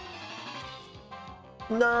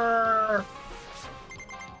 No.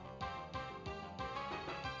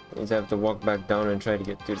 Means I have to walk back down and try to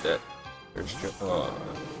get to that first trip. Oh.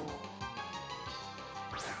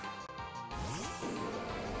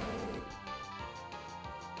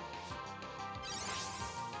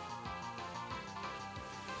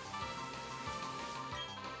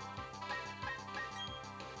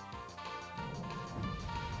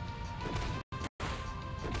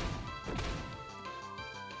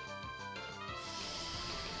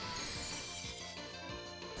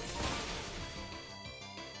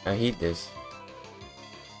 I hate this.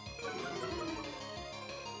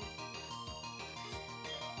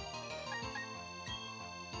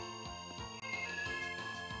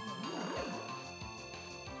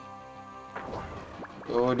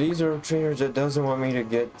 Oh, these are trainers that doesn't want me to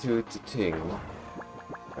get to the thing.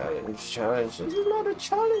 Challenge. This is not a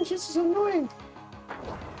challenge. This is annoying.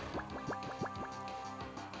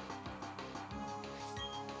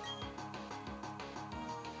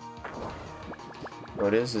 Oh,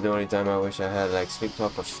 this is the only time I wish I had like sleep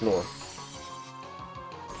talk or snore.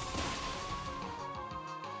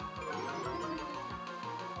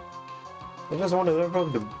 I just want to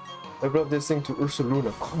level up this thing to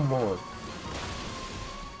Ursaluna. Come on.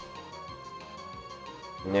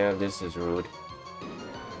 Yeah, this is rude.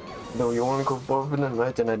 No, you want to go forward and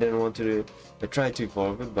right, and I didn't want to. I tried to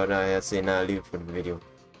evolve it, but I had to say nah, leave it for the video.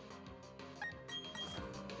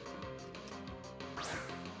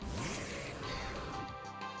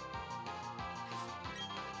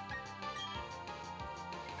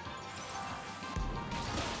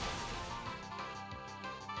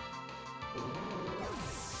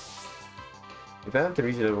 If I have to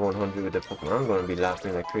reach level 100 with the Pokemon, I'm gonna be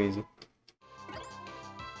laughing like crazy.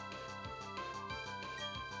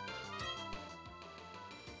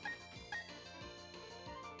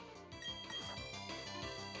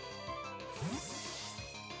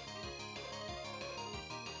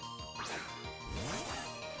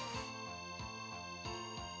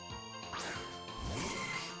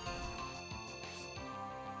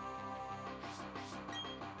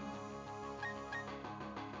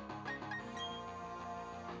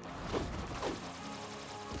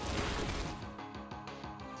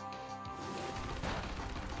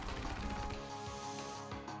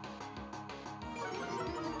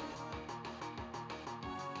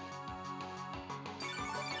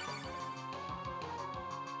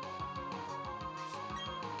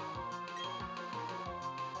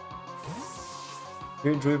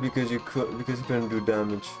 You drew it because you couldn't do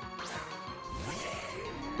damage.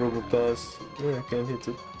 Robo Pass. Yeah, I can't hit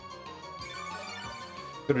it.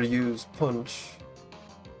 Could use punch.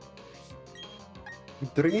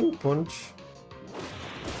 Drain punch.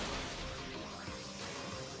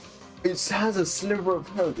 It has a sliver of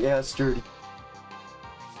health. Yeah, it's sturdy.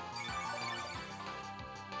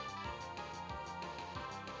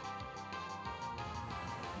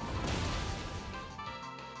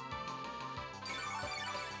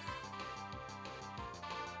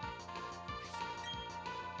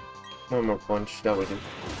 One more punch, that was it.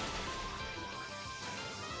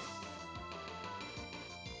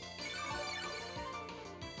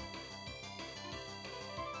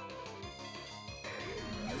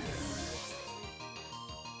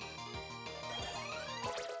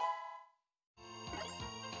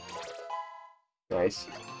 Nice.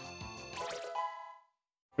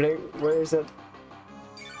 Play, where is that?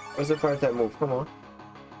 Where's the fire type move? Come on.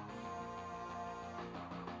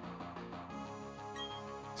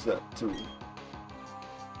 What's that? 2.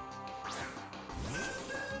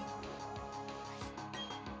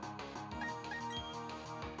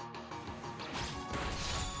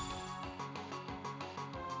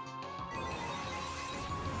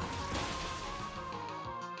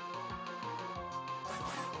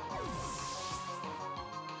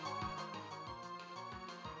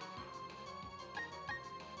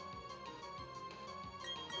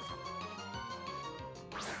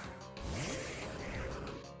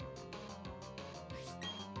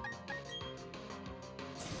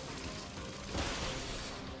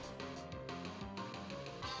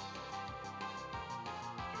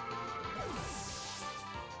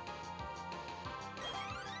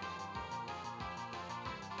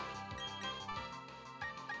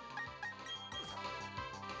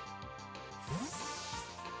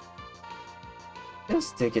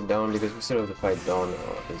 Just take it down because we still have to fight Dawn.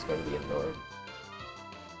 Oh, it's gonna be annoying.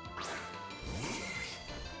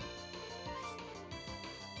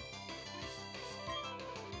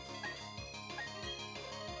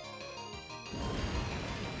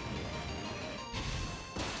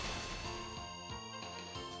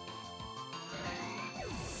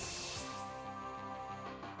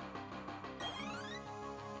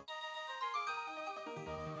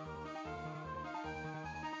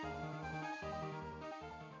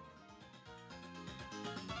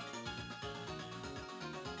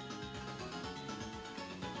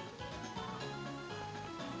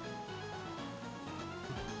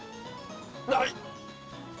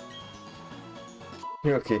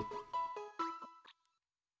 You're okay.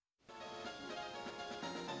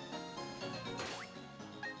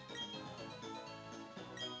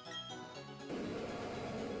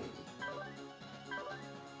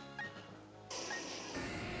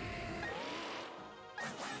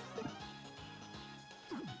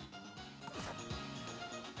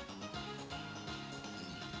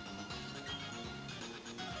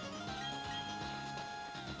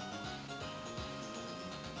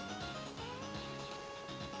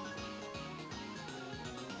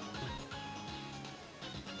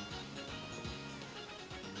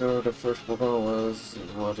 So the first Pokemon was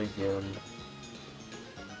what again?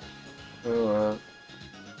 Oh,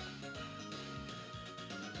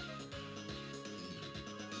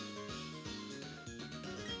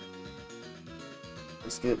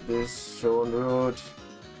 let's get this show on the road.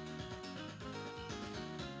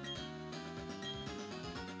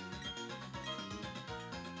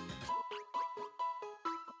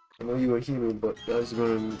 I know you are human, but that's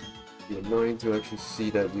gonna be annoying to actually see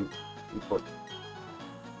that you report.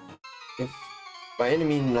 If by any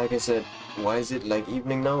means, like I said, why is it like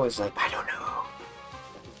evening now? It's like, I don't know.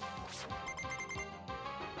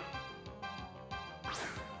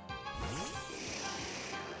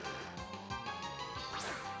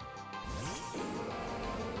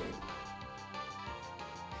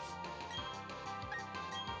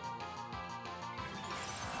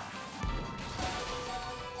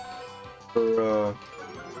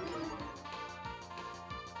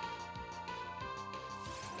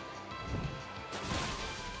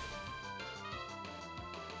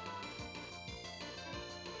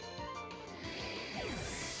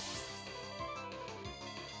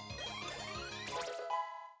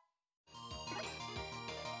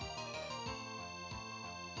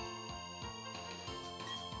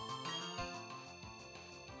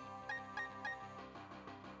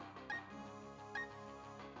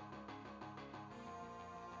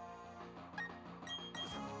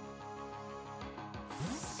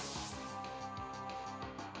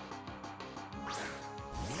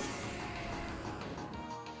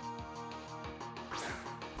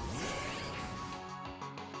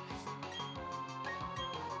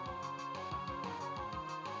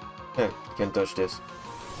 Hey, you can't touch this.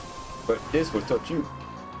 But this will touch you.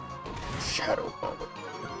 Shadow Bomber.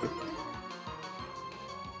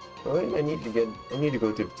 Well, I need to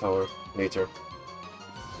go to the tower later.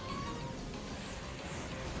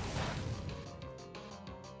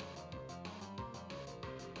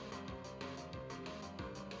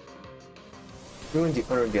 Doing the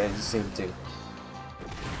other guy is the same thing.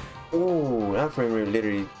 Oh, that frame rate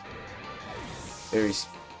literally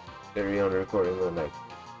very on the recording, going like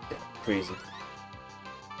crazy.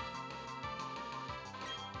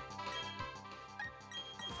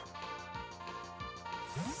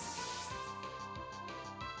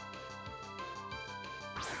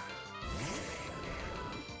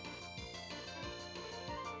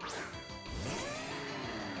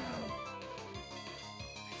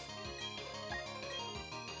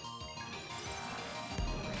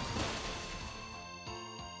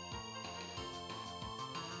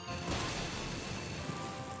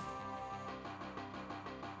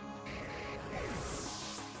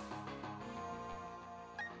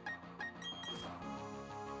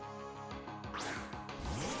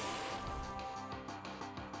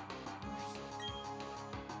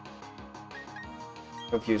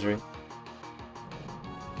 Confusory.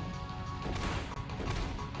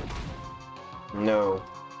 No.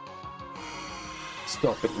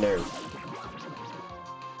 Stop it now.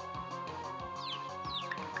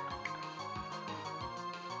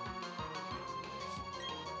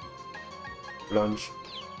 Lunge.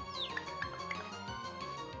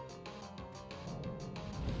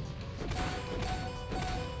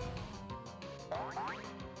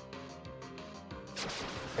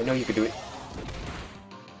 I know you could do it.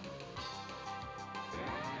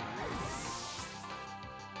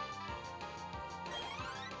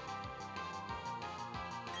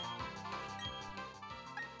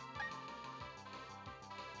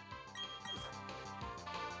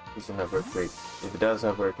 It should have work rate. If it does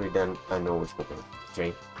have work rate, then I know which Pokemon to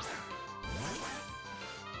train.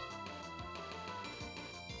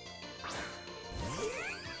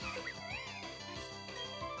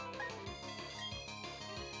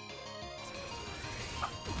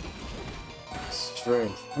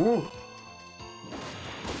 Strength. Woo!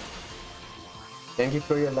 Thank you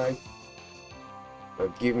for your life.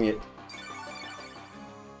 But give me it.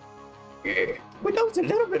 Yeah. But that was a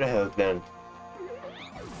little bit of health then.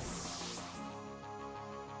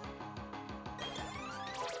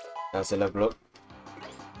 That's a level up.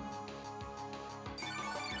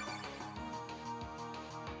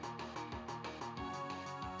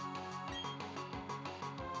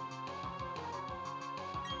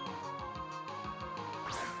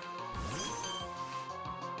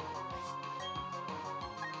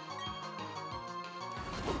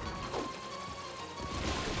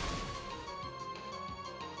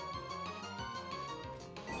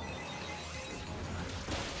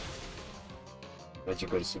 But you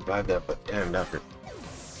could survive that, but damn, that hurt.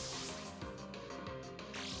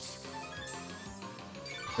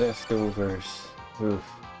 Leftovers. Oof.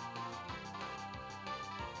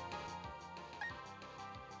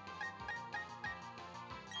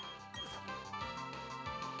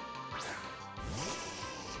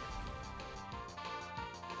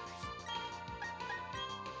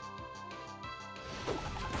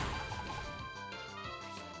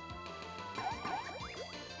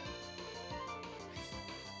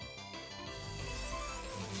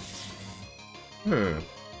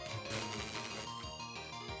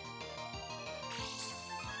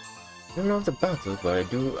 I don't know of the battle, but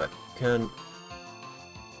I can.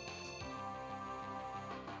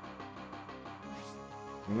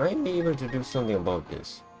 Might be able to do something about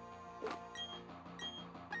this.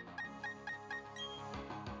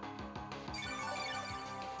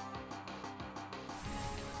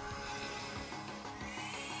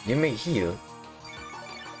 You may heal,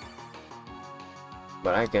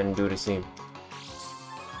 but I can do the same.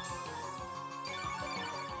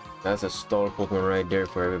 That's a stall Pokemon right there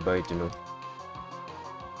for everybody to know.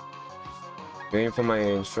 Waiting for my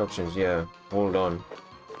instructions, yeah. Hold on.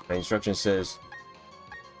 My instruction says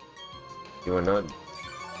you will not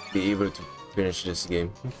be able to finish this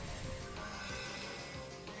game.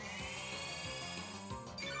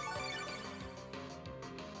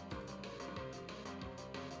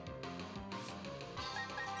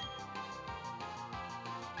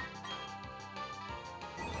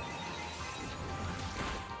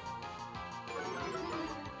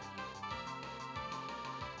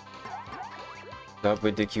 Up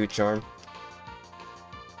with the Q charm.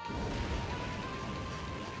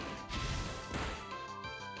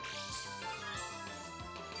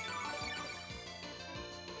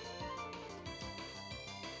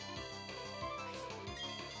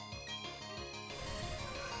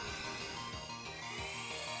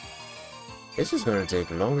 This is gonna take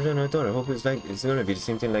longer than I thought. I hope it's gonna be the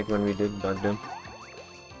same thing like when we did back then.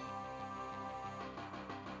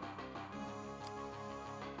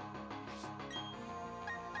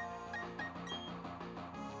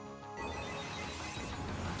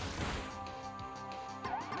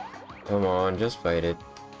 Come on, just fight it.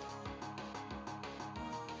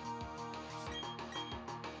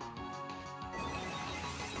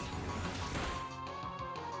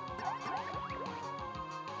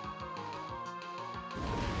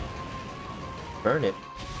 Burn it.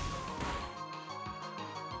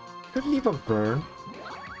 Could leave a burn.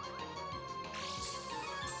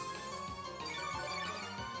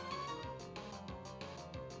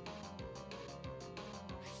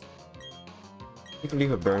 You can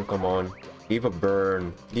leave a burn, come on. Leave a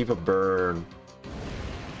burn. Leave a burn.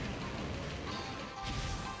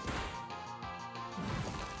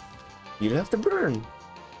 You left a burn.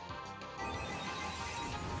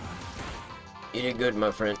 You did good,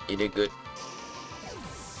 my friend. You did good.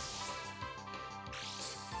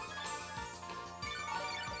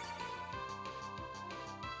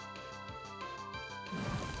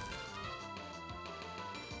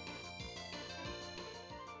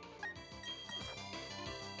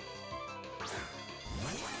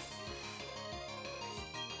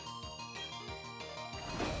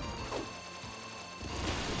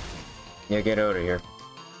 Yeah, get out of here.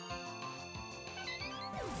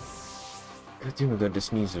 God damn, I got the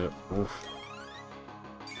sneezer. Oof.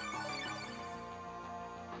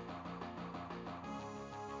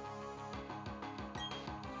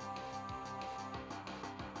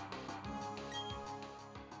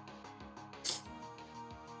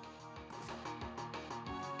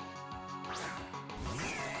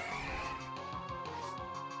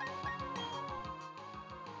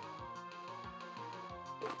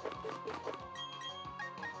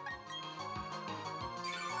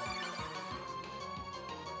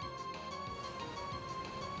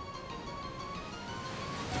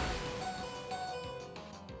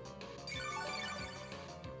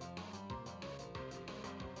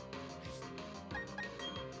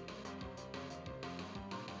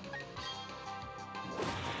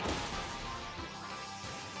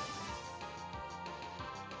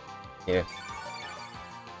 Yeah.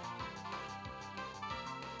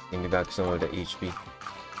 Give me back some of the HP.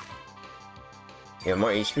 Yeah, more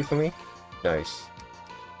HP for me? Nice.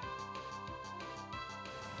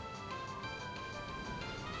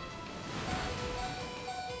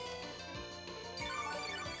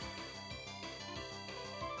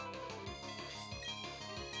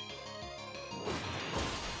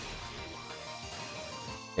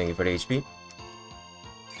 Thank you for the HP.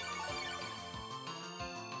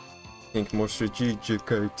 Think more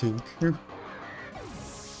strategic, I think.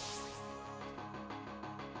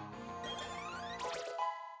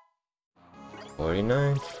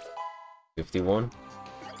 49, 51.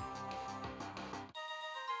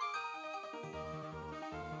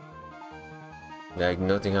 Like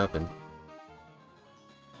nothing happened.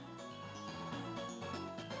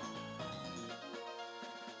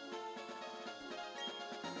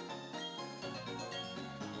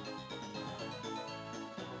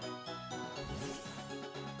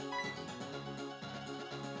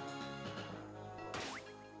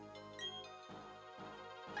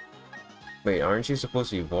 Wait, aren't you supposed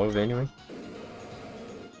to evolve anyway?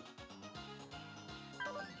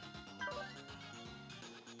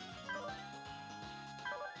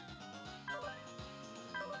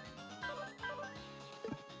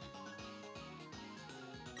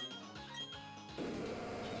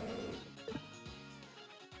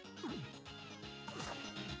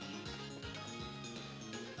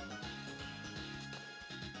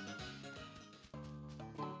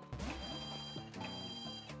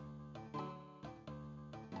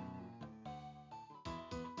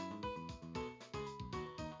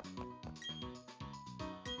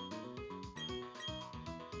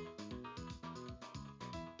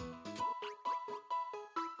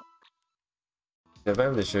 If I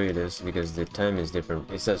have to show you this because the time is different.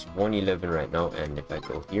 It says 1:11 right now, and if I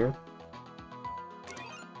go here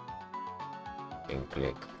and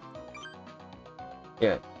click,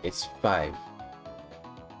 yeah, it's 5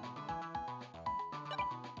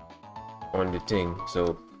 on the thing.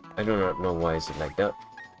 So I do not know why is it like that,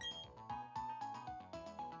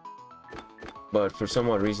 but for some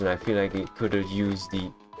odd reason I feel like it could have used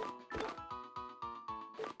the,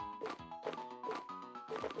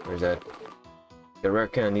 where's that? The rare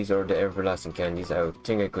candies or the everlasting candies. I would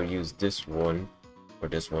think I could use this one or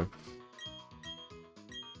this one.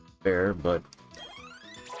 Fair, but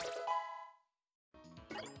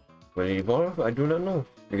will it evolve? I do not know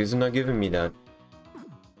because it's not giving me that.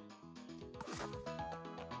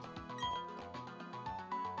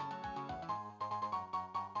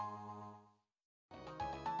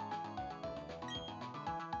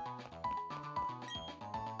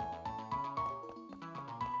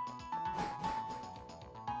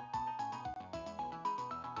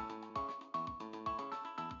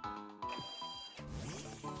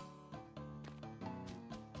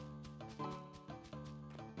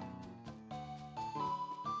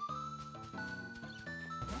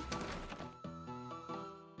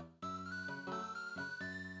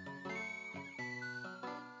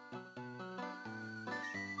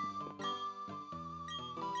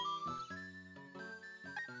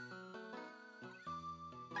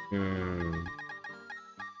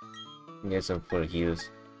 Get some full heals.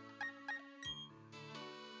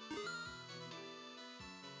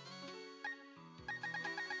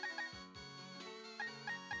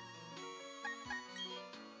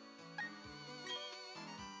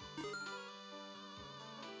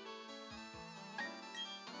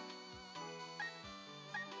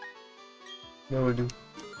 That will do.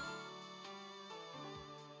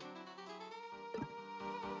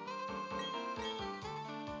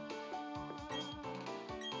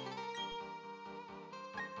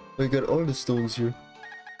 I got all the stones here.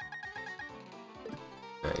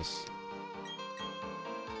 Nice.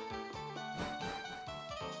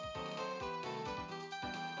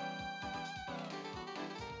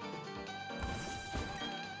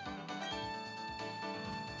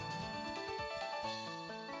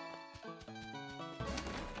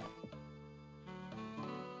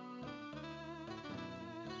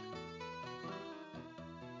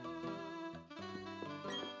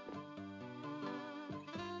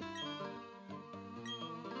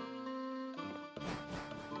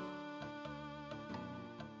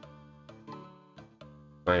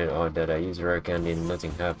 Find it odd that I used rare candy and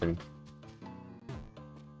nothing happened.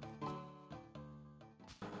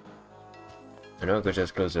 I know I could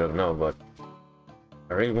just close it up now, but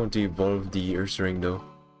I really want to evolve the Ursaring though.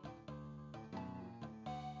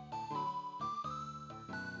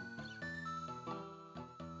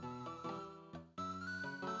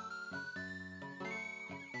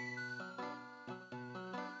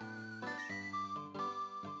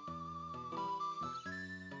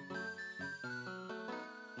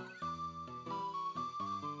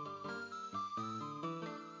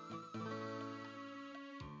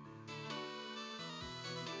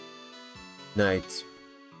 Night.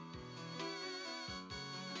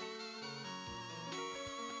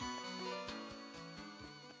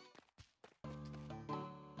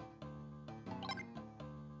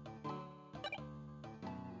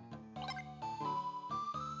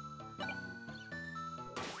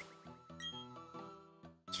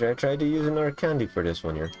 Should I try to use another candy for this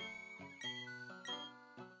one here?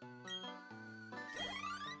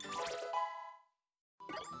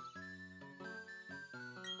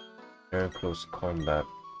 Very close combat.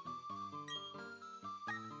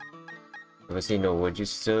 Obviously, no. Would you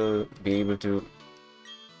still be able to?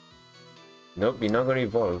 Nope, you're not gonna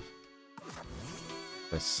evolve.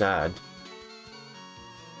 That's sad.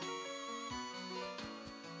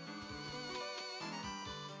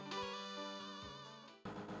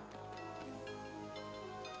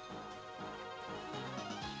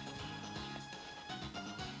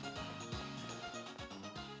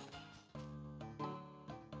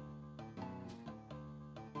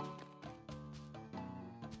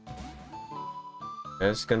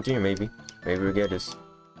 Let's continue, maybe. Maybe we'll get this.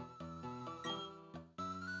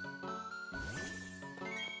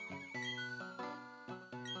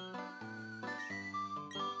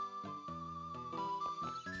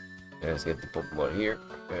 Let's get the Pokeball here.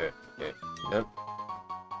 Done.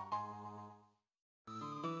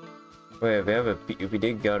 Wait, we have a we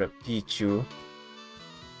did got a Pichu.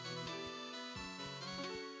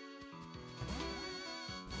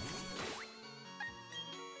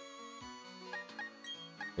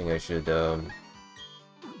 I think I should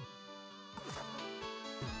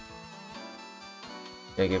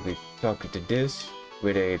like if we talk to this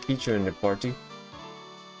with a Pichu in the party,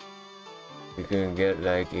 we can get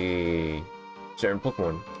like a certain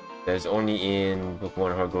Pokemon that is only in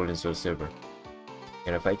Pokemon Heart Gold and Soul Silver.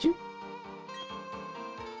 Can I fight you?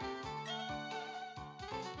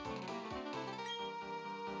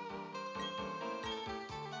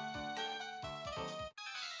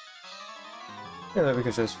 Yeah, we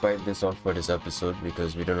could just fight this off for this episode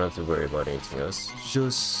because we don't have to worry about anything else.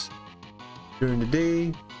 Just during the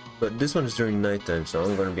day, but this one is during nighttime, so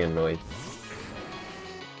I'm gonna be annoyed.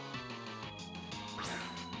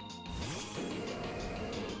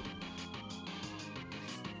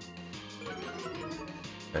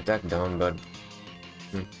 Attack down, bud.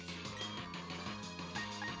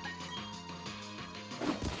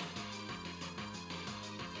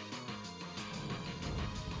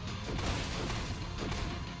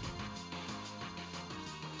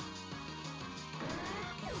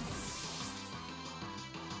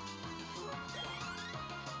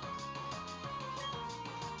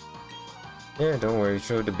 Yeah, don't worry,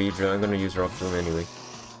 show the Beedrill. I'm gonna use Rock Tomb anyway.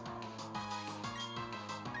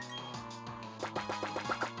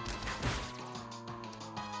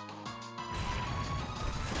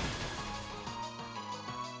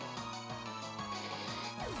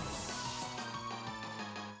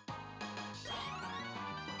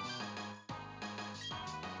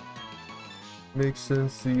 Makes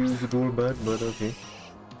sense to use the Golbat, but okay.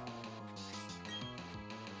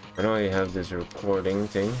 I know I have this recording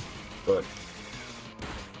thing, but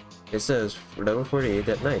it says level 48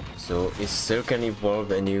 at night, so it still can evolve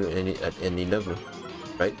at any level,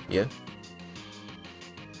 right? Yeah.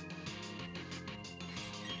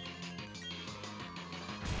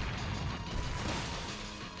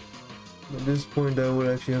 At this point, I would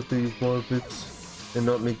actually have to evolve it and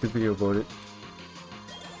not make the video about it.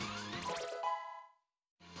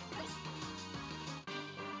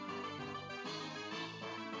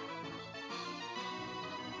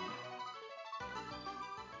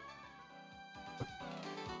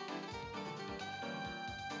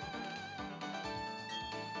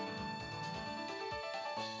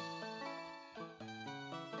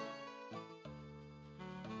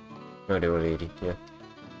 No, they were lady, yeah.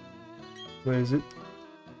 Where is it?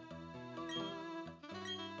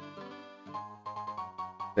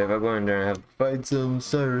 If I go in there and have to fight some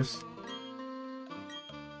Cyrus.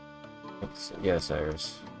 Yeah,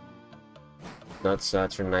 Cyrus. not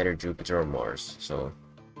Saturn, neither Jupiter or Mars, so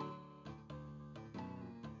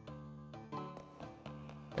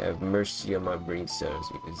have mercy on my brain cells,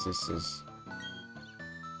 because this is...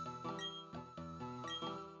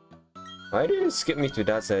 Why did it skip me to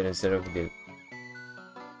that side instead of the...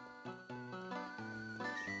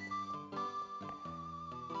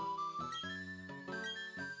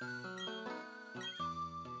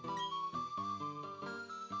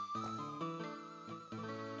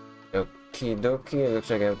 Okie dokie, it looks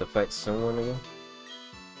like I have to fight someone again.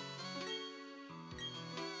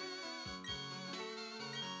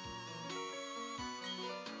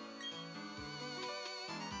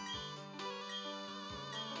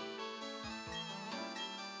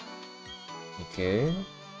 Okay.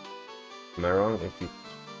 Am I wrong if you...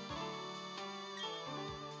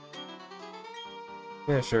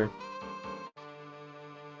 Yeah, sure.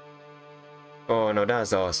 Oh no,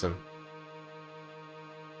 that's awesome.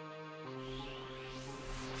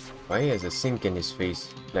 Why he has a sink in his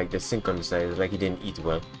face? Like the sink on the side, like he didn't eat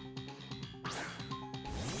well.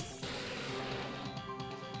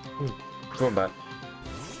 Come on back.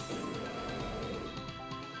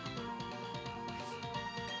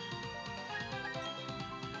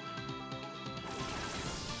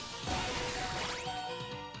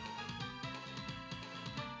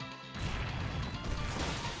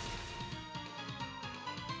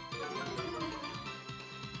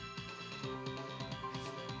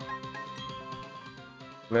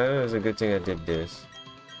 Well, it was a good thing I did this.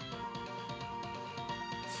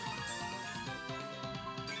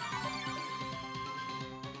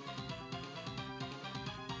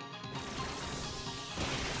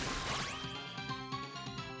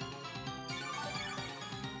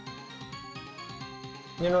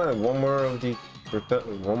 You know, I have one more of the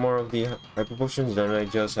hyper potions, then I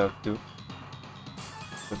just have to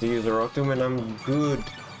use a rock tomb and I'm good.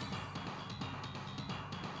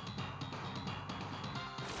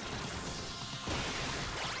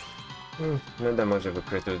 Not that much of a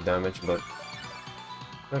critical damage, but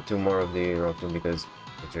not two more of the rock tomb because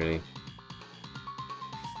literally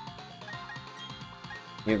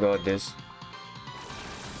you got this.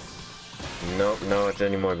 Nope, not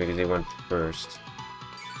anymore because they went first.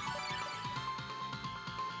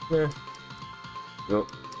 Yeah. Go.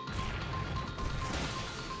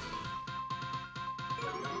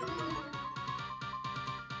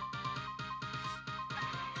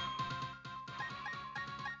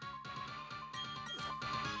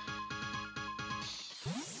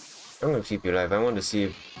 I'm gonna keep you alive. I want to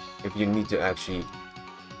see if you need to actually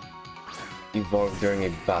evolve during a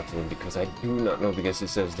battle, because I do not know, because it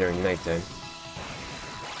says during nighttime.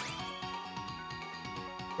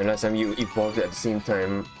 And last time you evolved at the same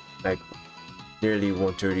time, like nearly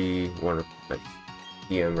 1:30 like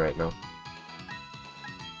PM right now.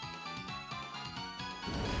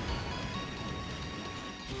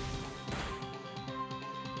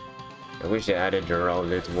 I wish they added the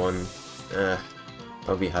outlet one.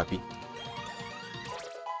 I'll be happy.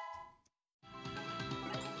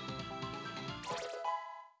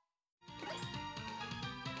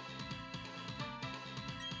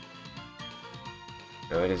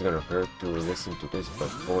 Now it is gonna hurt to listen to this,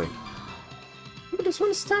 but boy. But this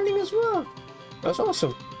one's standing as well. That's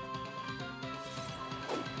awesome.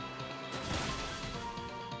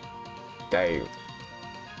 Damn.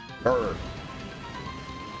 Burn.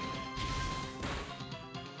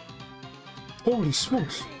 Holy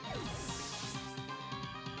smokes.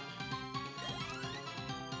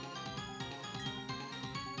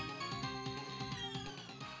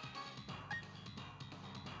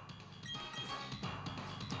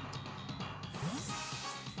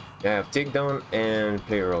 Yeah, I have takedown and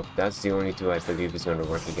play rough. That's the only two I believe is gonna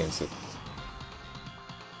work against it.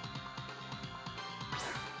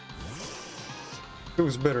 It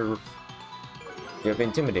was better. You have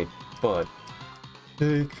intimidate, but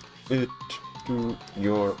take it to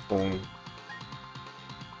your own.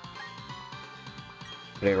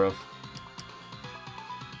 Play rough.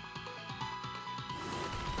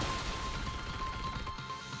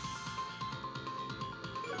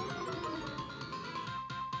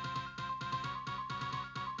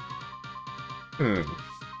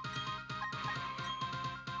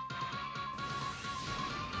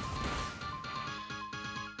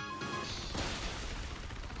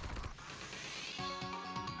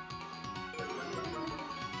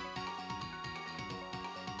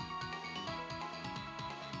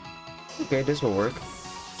 Okay, this will work.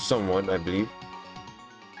 Somewhat, I believe.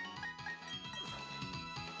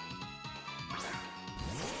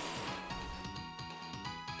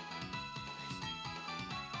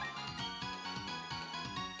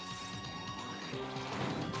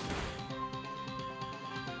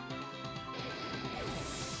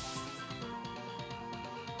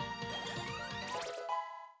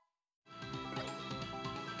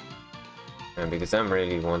 And because I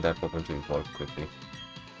really want that Pokemon to evolve quickly.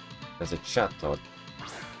 As a chat thought.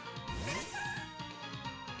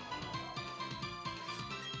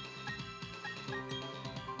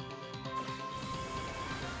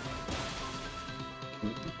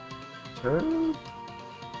 Turn?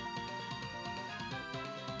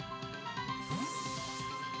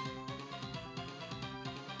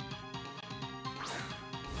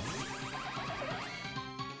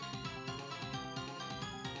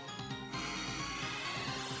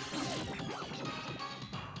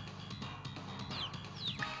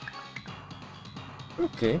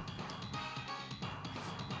 Okay.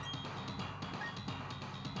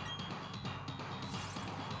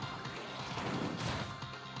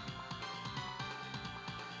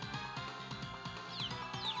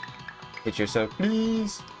 Hit yourself,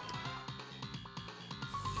 please.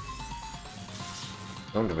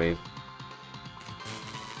 Don't wave.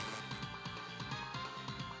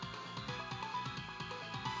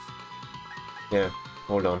 Yeah,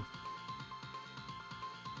 hold on.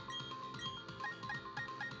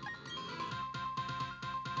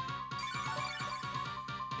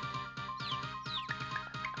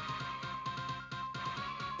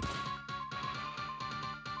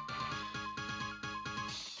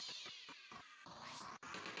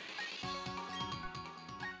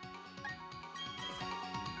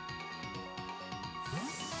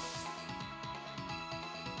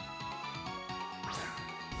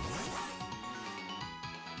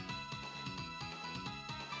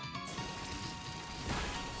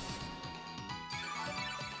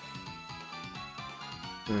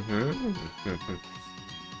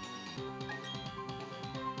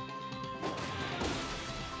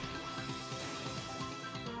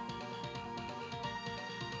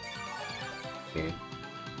 Okay.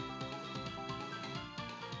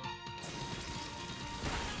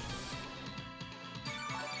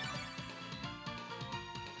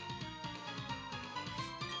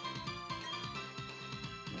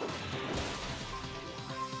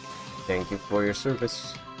 Thank you for your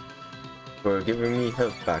service. For giving me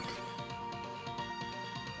health back.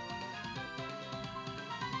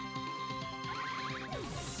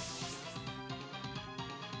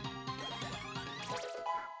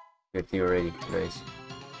 Good, you already. Nice.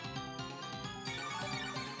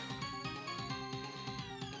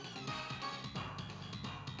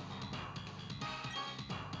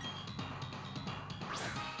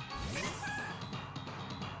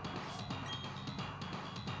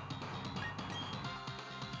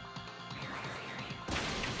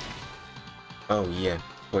 Oh yeah,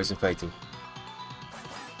 poison fighting.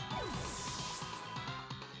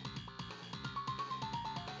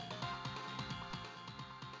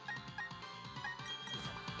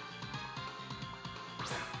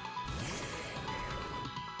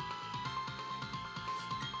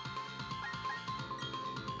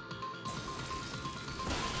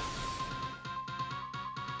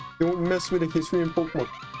 Don't mess with the history in Pokemon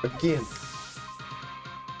again.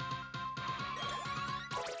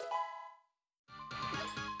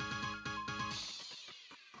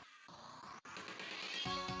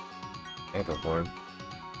 Echo Horn.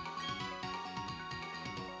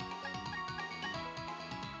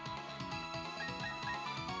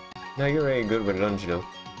 Now you're very good with lunge though.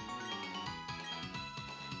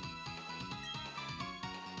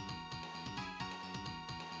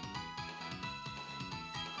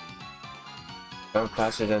 I'm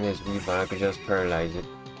faster than his V, but I could just paralyze it.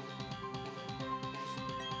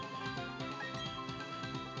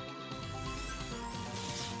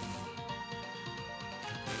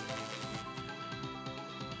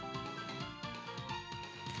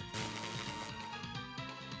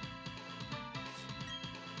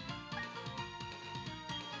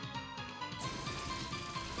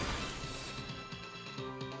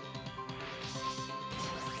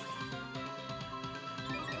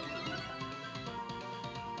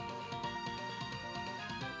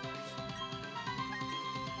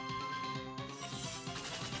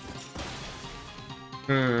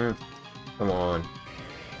 Come on.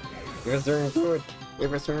 You guys doing good. You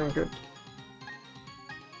guys doing good.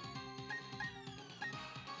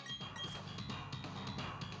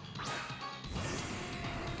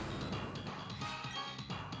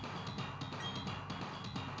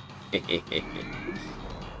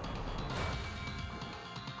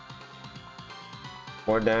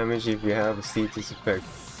 More damage if you have a status effect.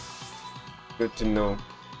 Good to know.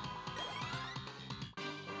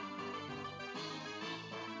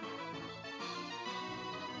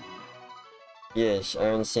 Yes, I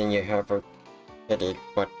understand you have a headache,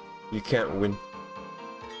 but you can't win.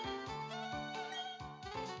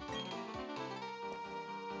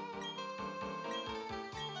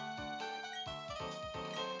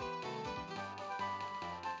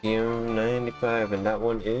 PM95, and that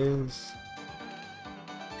one is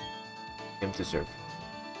him to serve.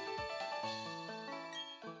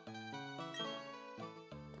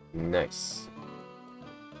 Nice.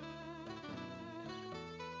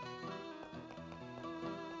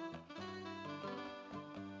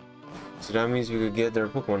 So that means we could get their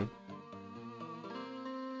Pokemon.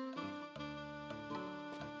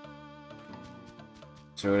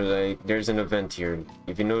 So like, there's an event here.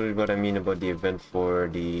 If you know what I mean about the event for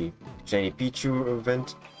the Shiny Pichu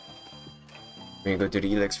event, when you go to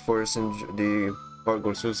the Elex Forest and the Heart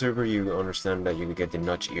Gold Soul server, you understand that you can get the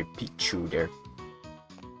Notch-eared Pichu there.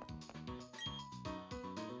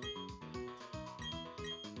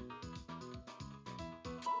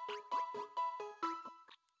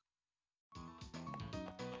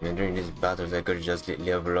 And during these battles, I could just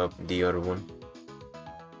level up the other one.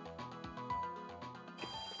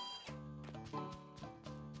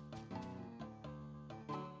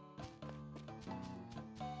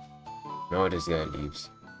 Now this guy leaves.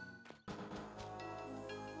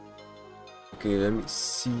 Okay, let me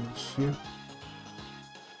see here.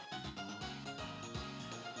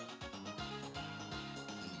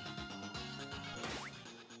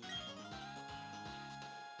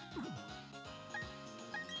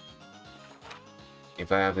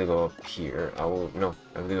 If I have to go up here, I will... No,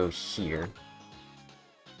 I have to go here.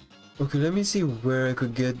 Okay, let me see where I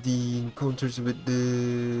could get the encounters with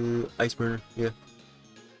the Ice Burner. Yeah.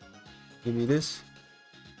 Give me this.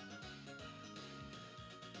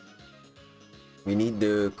 We need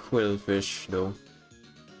the Quillfish though.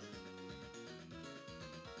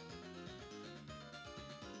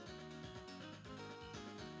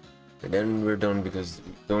 And then we're done, because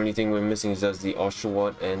the only thing we're missing is just the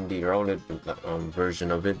Oshawott and the Rowlet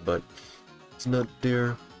version of it, but it's not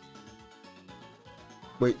there.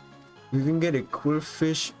 Wait, we can get a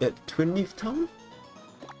Quillfish at Twin Leaf Town?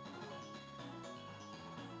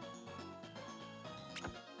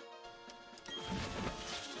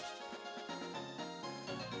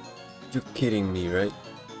 You're kidding me, right?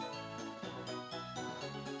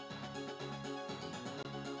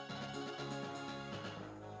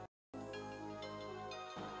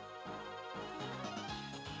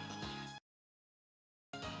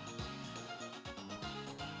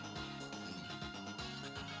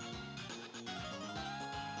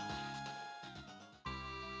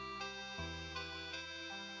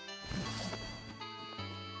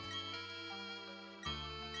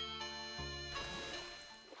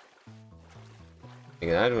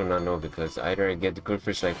 I do not know, because either I get the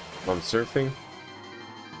Quillfish like from surfing,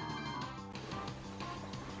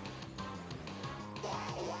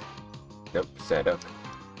 nope, set up.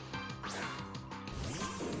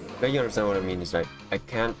 But you understand what I mean, is like I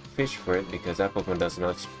can't fish for it because that Pokemon does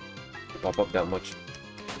not pop up that much.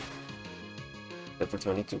 Except for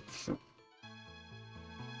 22, shoot.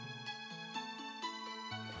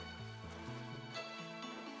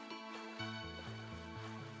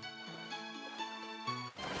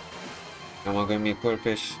 Come on, give me a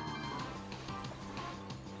Quillfish.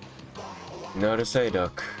 Not a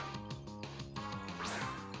Psyduck.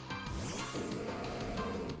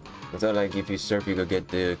 I thought like if you surf you could get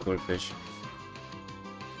the Quillfish.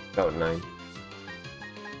 About 9.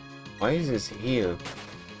 Why is this heal?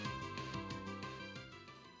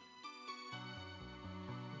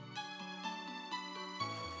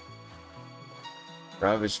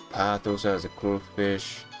 Ravage Path also has a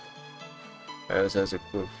Quillfish. Also has a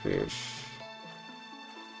Quillfish.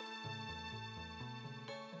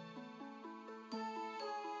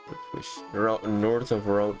 Route north of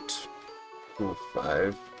Route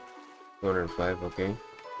 205. 205, okay.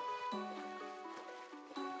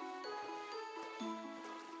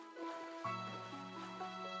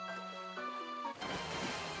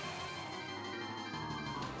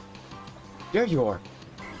 There you are.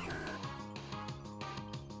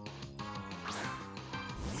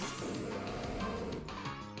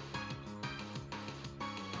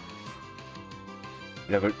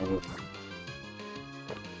 Level.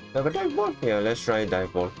 Have a dive ball? Yeah, let's try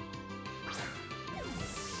dive ball.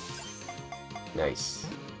 Nice.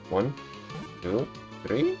 1, 2,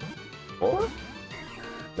 3, 4.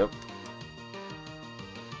 Nope.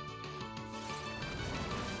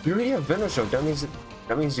 You already have Venoshock.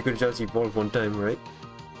 That means you could just evolve one time, right?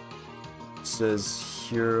 It says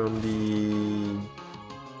here on the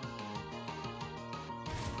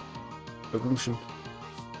evolution.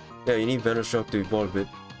 Yeah, you need Venoshock to evolve it.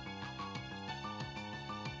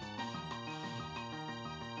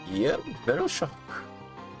 Yep, Venoshock.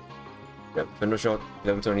 Yep, Venoshock,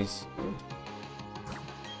 level 20s.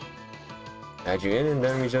 Add you in, and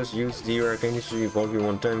then we just use the Arcanus to evolve you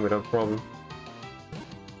one time without problem.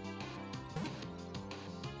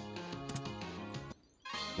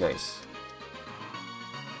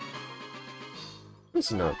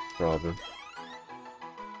 It's not a problem.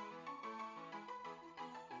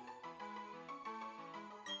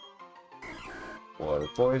 Water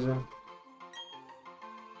poison.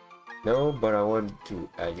 No, but I want to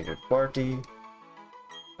add you to the party.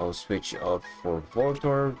 I'll switch out for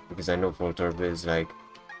Voltorb because I know Voltorb is like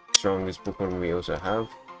strongest Pokemon we also have.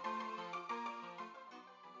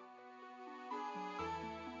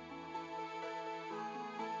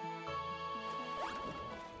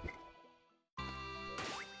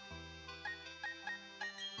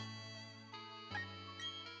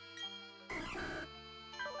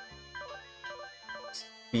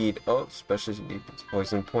 Speed up, especially if it's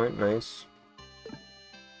poison point. Nice.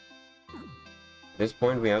 At this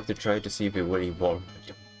point, we have to try to see if it will evolve.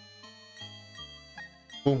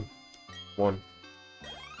 Boom. 1.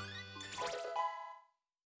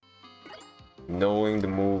 Knowing the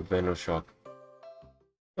move, Venoshock.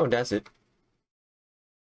 Oh, that's it.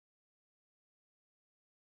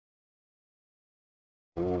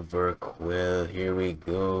 Overquill, here we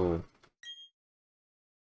go.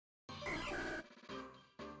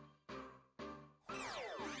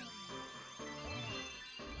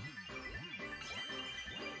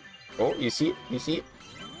 Oh, you see it? You see it?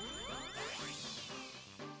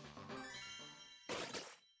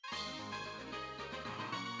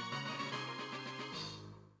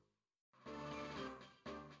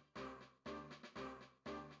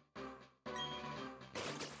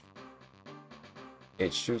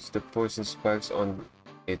 It shoots the poison spikes on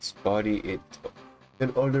its body. In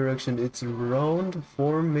all directions. Its round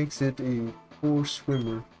form makes it a poor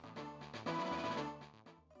swimmer.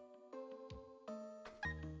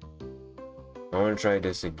 I want to try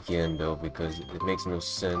this again though because it makes no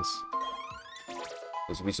sense.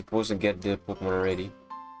 Because we're supposed to get the Pokemon already.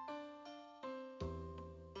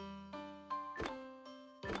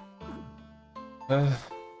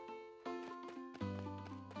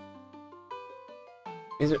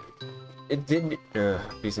 Is it? It did.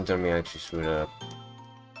 Please don't tell me I actually screwed it up.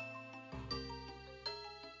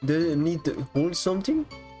 Did it need to hold something?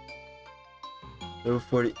 Level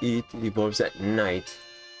 48 evolves at night.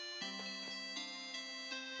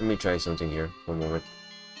 Let me try something here for a moment.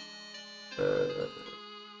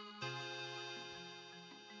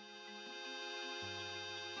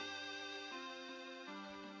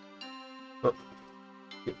 Oh,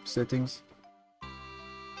 yep, settings.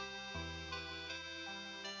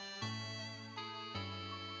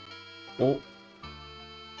 Oh,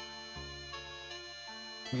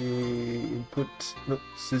 input no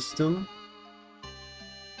system.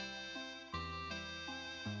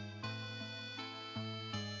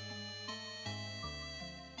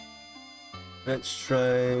 Let's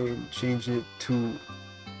try change it to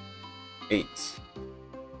 8.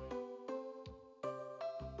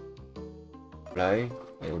 Apply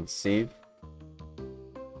and save.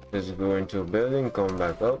 Just go into a building, come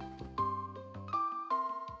back up.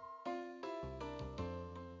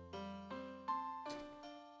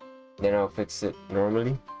 Then I'll fix it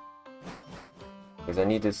normally. Because I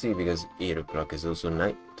need to see because 8 o'clock is also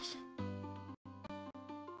night.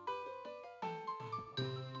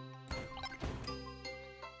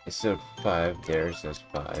 It's still 5 there, so that's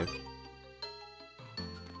 5.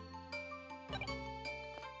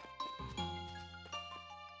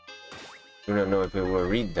 Do not know if it will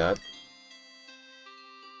read that.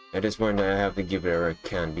 At this point I have to give it a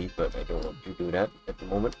candy, but I don't want to do that at the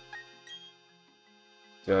moment.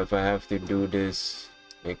 So if I have to do this,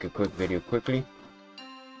 make a quick video quickly.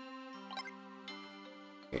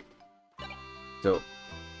 Okay. So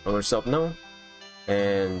I'm gonna stop now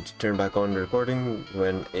and turn back on the recording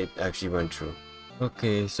when it actually went through.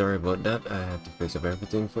 Okay, sorry about that. I had to fix up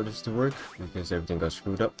everything for this to work because everything got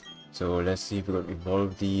screwed up. So let's see if we can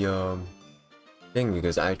evolve the thing,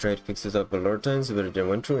 because I tried to fix this up a lot of times but it didn't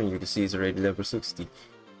went through, and you can see it's already level 60.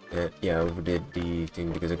 Yeah, I overdid the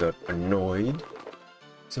thing because I got annoyed.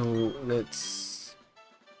 So let's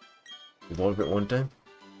evolve it one time.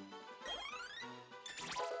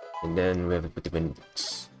 And then we have to put them in.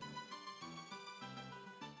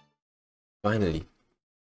 Finally.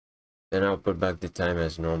 Then I'll put back the time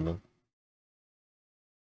as normal.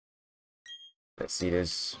 Let's see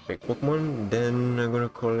this big Pokemon. Then I'm gonna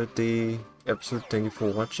call it the episode. Thank you for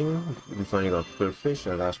watching. We finally got Quillfish,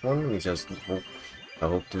 the last one. We just hope, I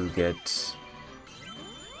hope to get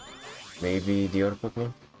maybe the other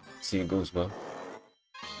Pokemon. See it goes well.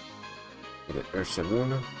 We got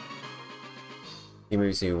Ursaluna. You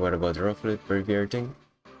may say, what about the Rufflet, Pervier thing?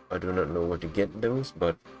 I do not know where to get those,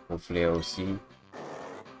 but hopefully I will see.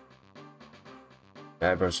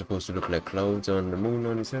 The eyebrows supposed to look like clouds on the moon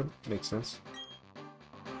on his head. Makes sense.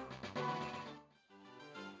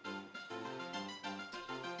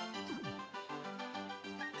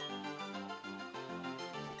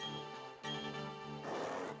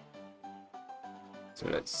 So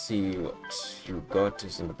let's see what you got.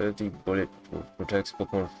 Is an ability bullet protects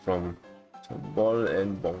Pokemon from ball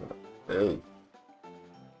and bong. Oh.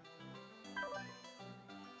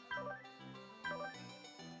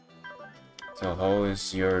 So how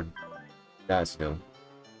is your stats though?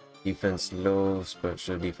 Defense low,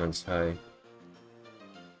 special defense high.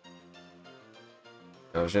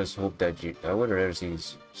 I was just hope that I would rather see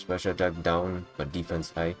special attack down but defense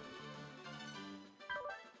high.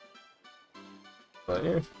 But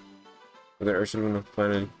yeah, we got Ursaluna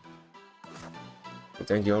finally. So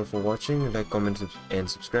thank you all for watching. Like, comment, and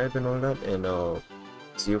subscribe and all that, and I'll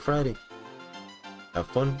see you Friday. Have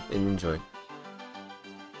fun and enjoy.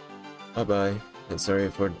 Bye bye. And sorry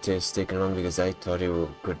for this taking long because I thought it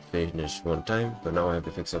could finish one time, but now I have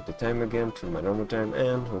to fix up the time again to my normal time,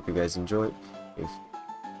 and hope you guys enjoy. If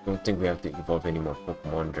don't think we have to evolve any more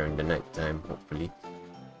Pokemon during the night time, hopefully.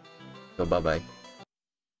 So bye bye.